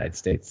ago in the United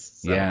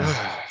States.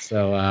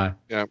 So,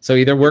 yeah. So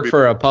either work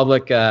for a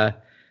public,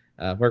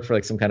 work for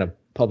like some kind of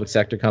public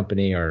sector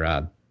company,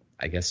 or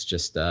I guess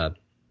just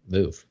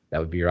move. That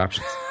would be your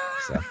options.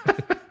 So.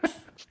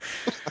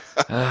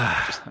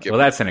 Well,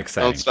 that's an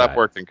exciting. Don't stop thought.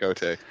 Working,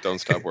 Cote. Don't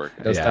stop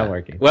working. Don't stop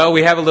working. Well,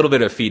 we have a little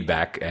bit of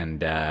feedback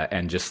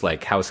and just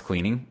like house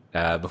cleaning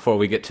before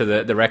we get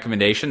to the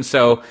recommendation.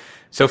 So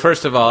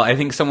first of all, I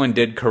think someone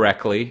did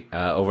correctly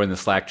over in the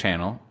Slack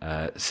channel.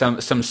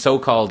 Some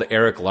so-called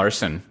Eric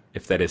Larson,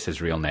 if that is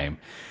his real name,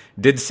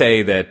 did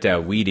say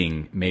that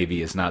weeding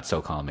maybe is not so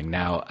calming.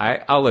 Now,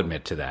 I'll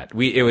admit to that.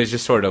 It was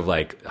just sort of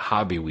like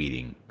hobby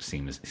weeding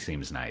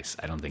seems nice.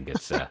 I don't think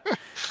it's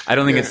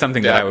it's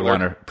something that I would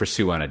want to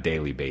pursue on a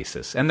daily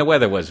basis. And the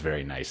weather was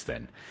very nice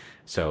then.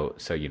 So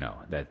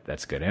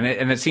that's good.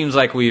 And it seems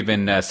like we've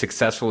been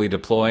successfully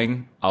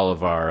deploying all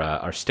of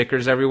our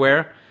stickers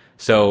everywhere.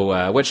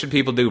 So what should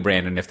people do,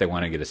 Brandon, if they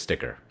want to get a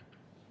sticker?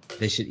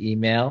 They should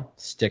email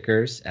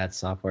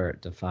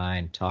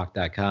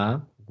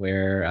stickers@softwaredefinedtalk.com.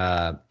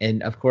 Where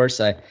and of course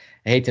I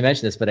hate to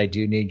mention this, but I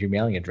do need your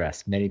mailing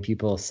address. Many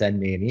people send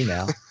me an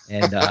email,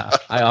 and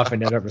I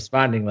often end up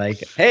responding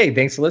like, "Hey,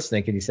 thanks for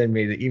listening. Can you send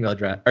me the email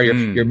address or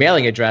your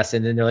mailing address?"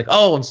 And then they're like,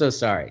 "Oh, I'm so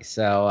sorry."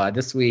 So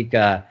this week,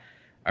 our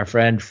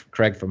friend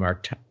Craig from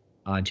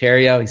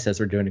Ontario, he says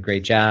we're doing a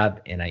great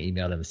job, and I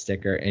emailed him a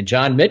sticker. And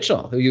John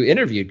Mitchell, who you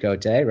interviewed,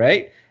 Cote,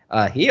 right?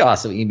 He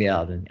also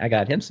emailed, and I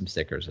got him some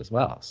stickers as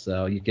well.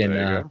 So you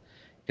can.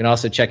 You can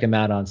also check him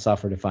out on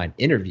Software Defined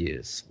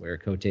Interviews, where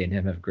Cote and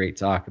him have a great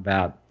talk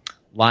about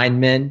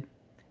linemen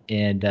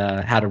and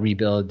how to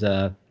rebuild,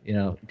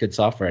 good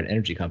software at an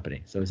energy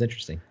company. So it was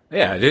interesting.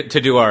 Yeah,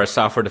 to do our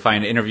Software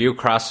Defined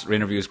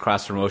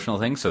cross-promotional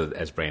thing. So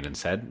as Brandon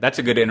said, that's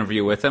a good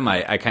interview with him.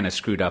 I kind of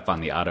screwed up on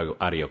the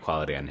audio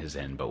quality on his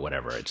end, but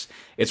whatever.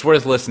 It's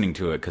worth listening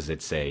to it because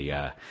it's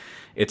a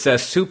It's a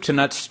soup to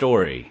nuts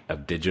story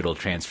of digital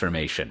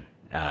transformation.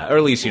 Or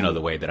at least you know the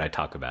way that I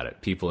talk about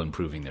it. People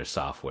improving their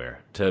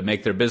software to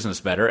make their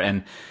business better.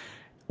 And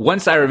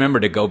once I remember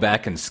to go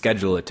back and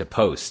schedule it to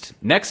post,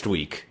 next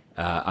week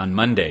on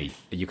Monday,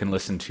 you can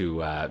listen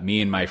to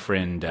me and my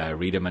friend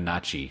Rita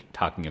Minacci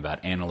talking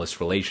about analyst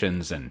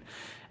relations and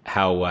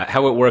how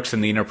it works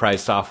in the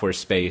enterprise software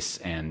space,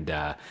 and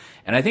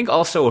I think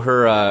also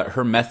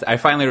her method. I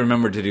finally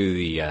remembered to do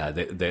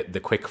the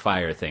quick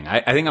fire thing.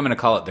 I think I'm going to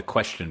call it the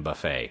question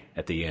buffet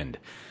at the end.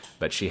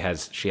 But she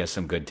has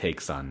some good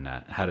takes on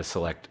how to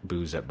select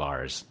booze at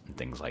bars and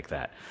things like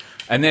that.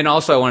 And then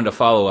also I wanted to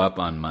follow up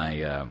on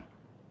my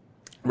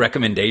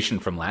recommendation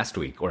from last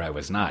week, where I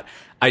was not.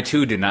 I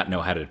too did not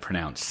know how to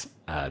pronounce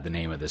the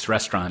name of this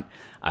restaurant.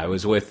 I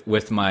was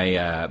with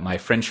my my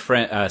French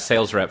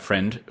sales rep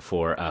friend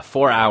for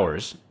 4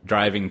 hours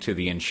driving to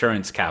the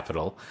insurance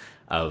capital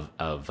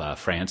of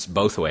France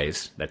both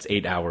ways. That's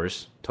 8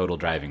 hours total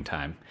driving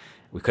time.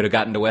 We could have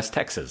gotten to West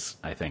Texas,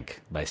 I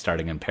think, by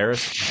starting in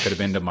Paris. Could have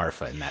been to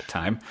Marfa in that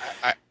time.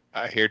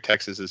 I hear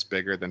Texas is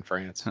bigger than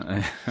France.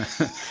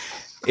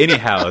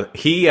 Anyhow,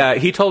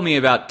 he told me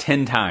about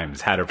 10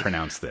 times how to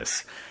pronounce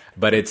this.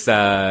 But it's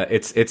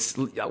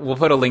we'll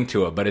put a link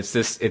to it, but it's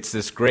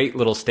this great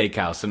little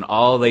steakhouse, and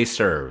all they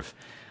serve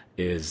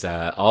is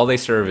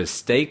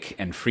steak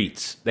and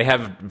frites. They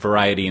have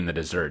variety in the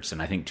desserts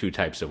and I think 2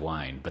 types of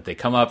wine, but they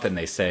come up and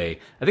they say,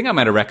 I think I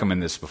might have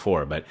recommended this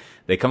before, but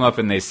they come up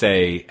and they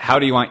say, how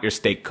do you want your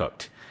steak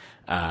cooked?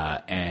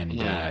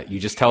 You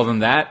just tell them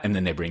that, and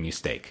then they bring you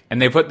steak.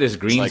 And they put this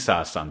green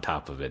sauce on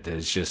top of it that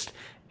is just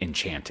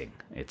enchanting.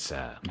 It's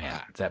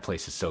man, that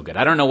place is so good.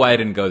 I don't know why I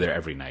didn't go there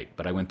every night,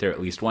 but I went there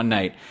at least one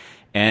night,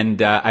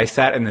 and I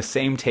sat in the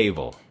same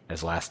table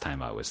as last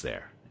time I was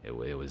there.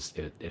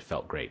 It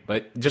felt great.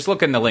 But just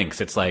look in the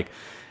links. It's like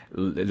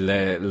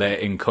le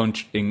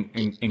encontre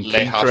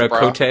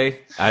côté.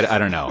 I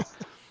don't know.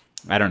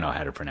 I don't know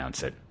how to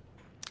pronounce it.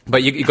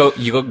 But you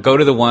go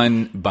to the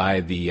one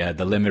by the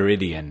Le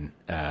Méridien.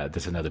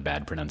 There's another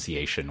bad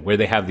pronunciation, where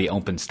they have the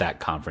OpenStack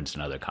conference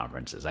and other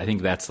conferences. I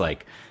think that's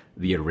like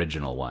the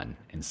original one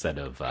instead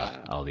of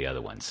all the other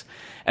ones.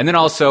 And then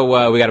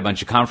also we got a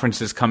bunch of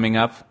conferences coming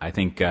up. I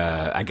think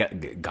I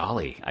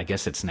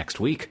guess it's next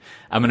week.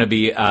 I'm going to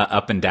be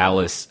up in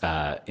Dallas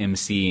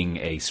emceeing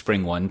a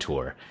Spring One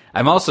tour.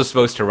 I'm also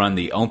supposed to run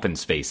the Open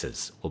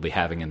Spaces we'll be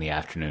having in the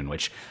afternoon,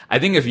 which I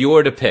think if you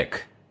were to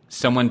pick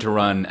someone to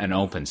run an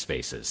Open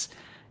Spaces,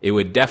 it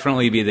would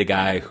definitely be the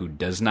guy who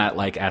does not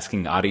like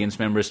asking audience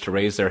members to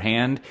raise their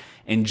hand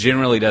and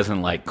generally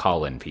doesn't like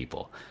call-in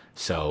people.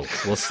 So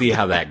we'll see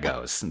how that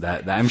goes.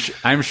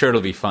 I'm sure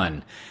it'll be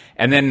fun.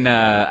 And then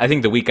I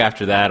think the week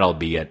after that, I'll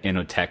be at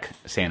Innotech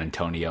San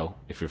Antonio,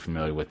 if you're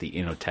familiar with the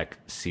Innotech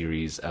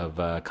series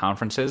of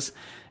conferences.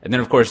 And then,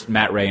 of course,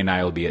 Matt Ray and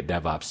I will be at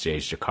DevOps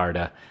Days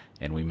Jakarta,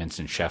 and we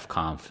mentioned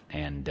ChefConf.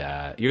 And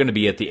you're going to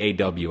be at the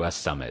AWS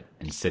Summit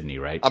in Sydney,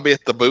 right? I'll be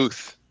at the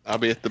booth.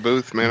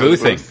 Man.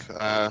 Boothing.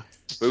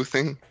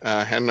 Boothing,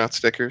 handing out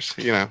stickers,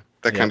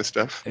 that kind of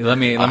stuff. Let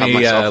me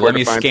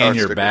scan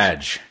your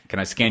badge. Can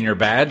I scan your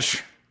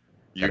badge?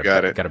 You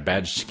got it. Got a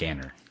badge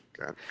scanner.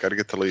 Got to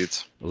get the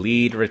leads.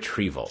 Lead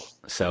retrieval.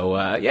 So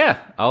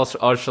all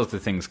sorts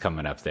of things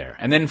coming up there.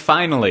 And then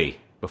finally,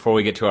 before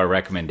we get to our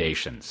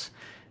recommendations,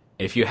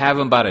 if you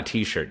haven't bought a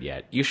T-shirt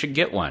yet, you should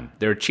get one.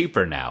 They're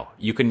cheaper now.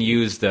 You can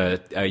use you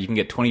can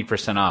get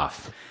 20%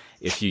 off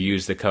if you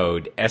use the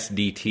code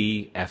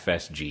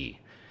SDTFSG.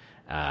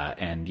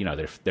 And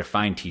they're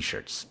fine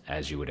T-shirts,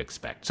 as you would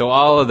expect. So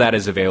all of that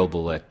is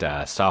available at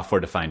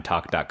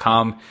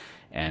softwaredefinedtalk.com.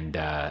 And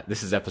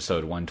this is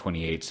episode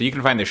 128. So you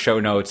can find the show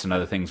notes and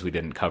other things we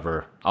didn't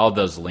cover, all of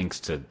those links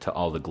to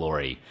all the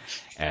glory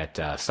at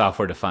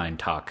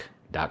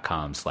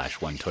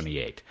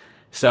softwaredefinedtalk.com/128.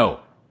 So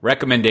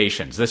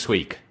recommendations this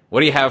week. What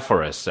do you have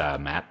for us,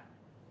 Matt?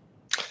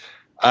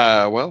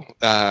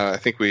 I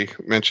think we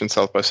mentioned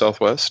South by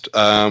Southwest.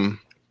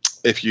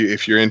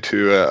 If you're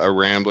into a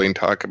rambling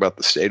talk about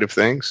the state of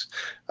things,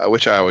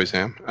 which I always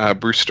am,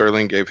 Bruce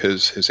Sterling gave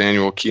his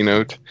annual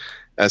keynote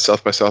at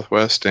South by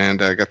Southwest,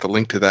 and I got the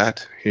link to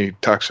that. He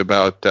talks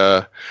about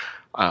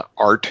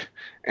art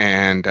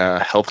and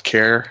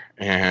healthcare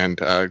and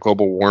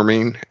global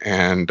warming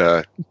and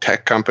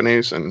tech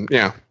companies, and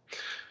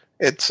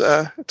it's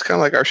kind of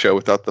like our show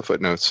without the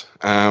footnotes.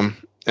 And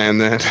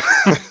then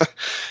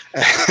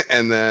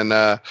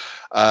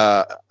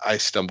I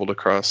stumbled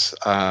across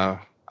on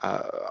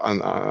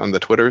the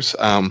Twitters,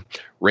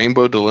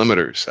 Rainbow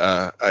Delimiters,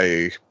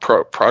 a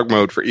prog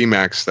mode for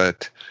Emacs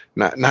that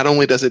not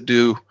only does it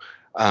do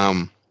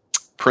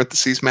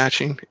parentheses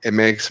matching, it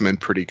makes them in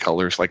pretty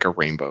colors like a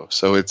rainbow.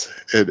 So it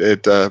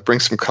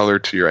brings some color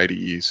to your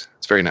IDEs.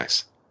 It's very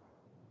nice.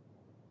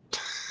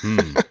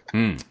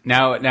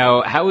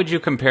 Now, how would you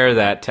compare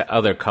that to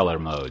other color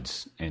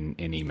modes in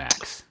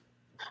Emacs?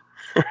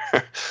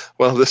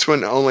 Well, this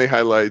one only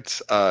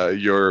highlights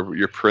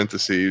your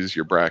parentheses,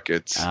 your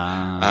brackets.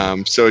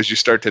 So as you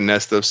start to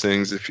nest those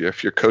things, if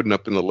you're coding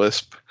up in the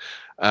Lisp,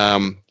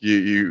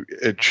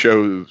 it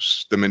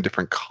shows them in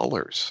different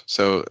colors.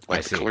 So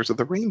like the colors of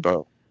the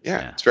rainbow.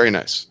 Yeah, it's very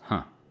nice.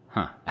 Huh.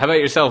 How about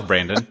yourself,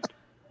 Brandon?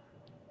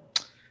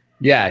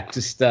 Yeah,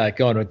 just going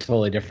to a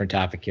totally different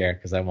topic here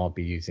because I won't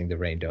be using the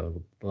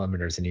rainbow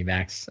limiters in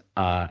Emacs.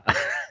 I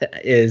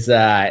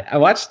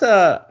watched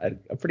a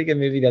pretty good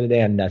movie the other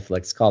day on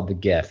Netflix called The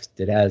Gift.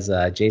 It has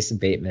Jason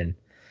Bateman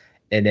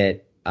in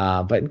it,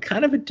 but in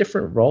kind of a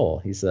different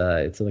role. It's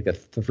like a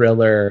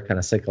thriller, kind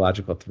of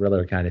psychological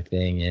thriller kind of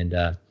thing, and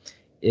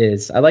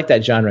I like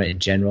that genre in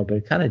general, but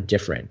it's kind of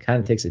different. Kind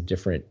of takes a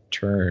different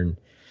turn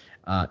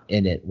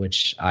in it,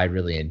 which I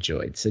really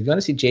enjoyed. So if you want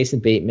to see Jason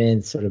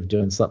Bateman sort of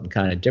doing something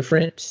kind of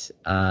different,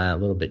 a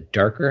little bit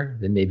darker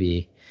than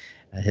maybe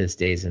his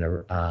days in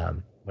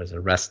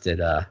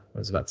Arrested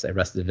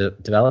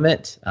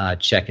Development,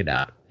 check it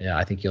out. Yeah,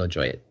 I think you'll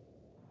enjoy it.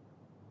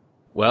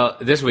 Well,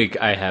 this week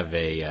I have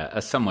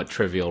a somewhat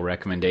trivial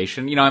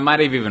recommendation. I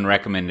might have even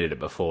recommended it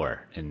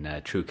before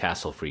in true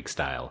Castle Freak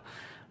style,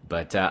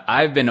 but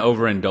I've been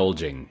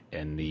overindulging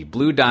in the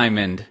Blue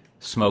Diamond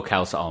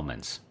Smokehouse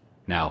almonds.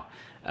 Now,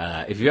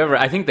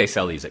 I think they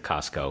sell these at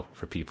Costco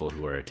for people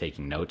who are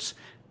taking notes,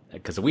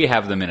 because we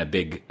have them in a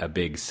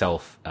big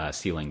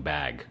self-sealing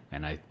bag,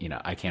 and I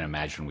can't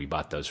imagine we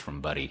bought those from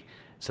Buddy,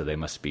 so they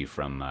must be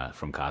from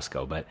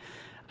Costco. But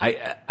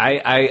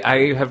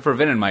I have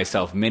prevented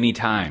myself many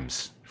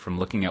times from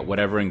looking at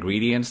whatever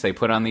ingredients they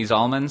put on these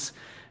almonds,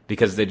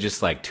 because they're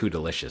just like too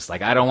delicious.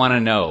 Like, I don't want to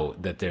know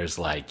that there's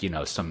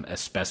some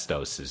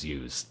asbestos is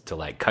used to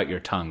like cut your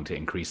tongue to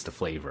increase the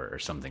flavor or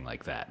something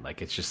like that.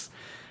 Like, it's just,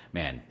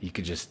 man, you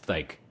could just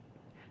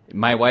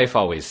my wife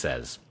always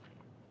says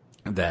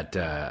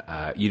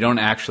that you don't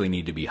actually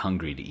need to be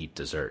hungry to eat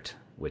dessert,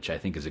 which I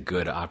think is a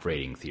good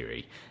operating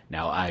theory.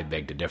 Now, I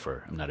beg to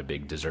differ. I'm not a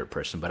big dessert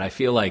person, but I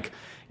feel like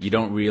you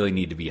don't really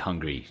need to be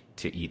hungry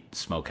to eat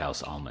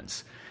Smokehouse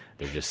almonds.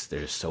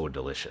 They're so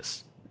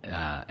delicious.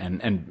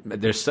 And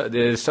they're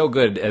so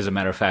good, as a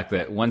matter of fact,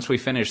 that once we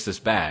finish this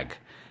bag,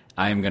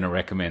 I am going to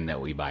recommend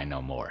that we buy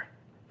no more,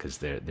 because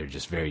they're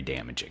just very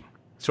damaging.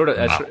 Sort of,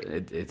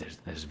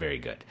 it's very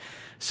good.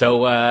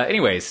 So,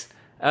 anyways,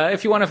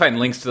 if you want to find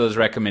links to those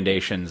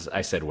recommendations,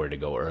 I said where to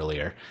go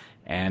earlier.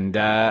 And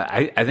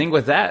I think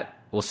with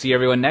that, we'll see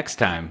everyone next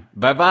time.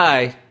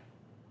 Bye-bye.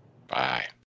 Bye.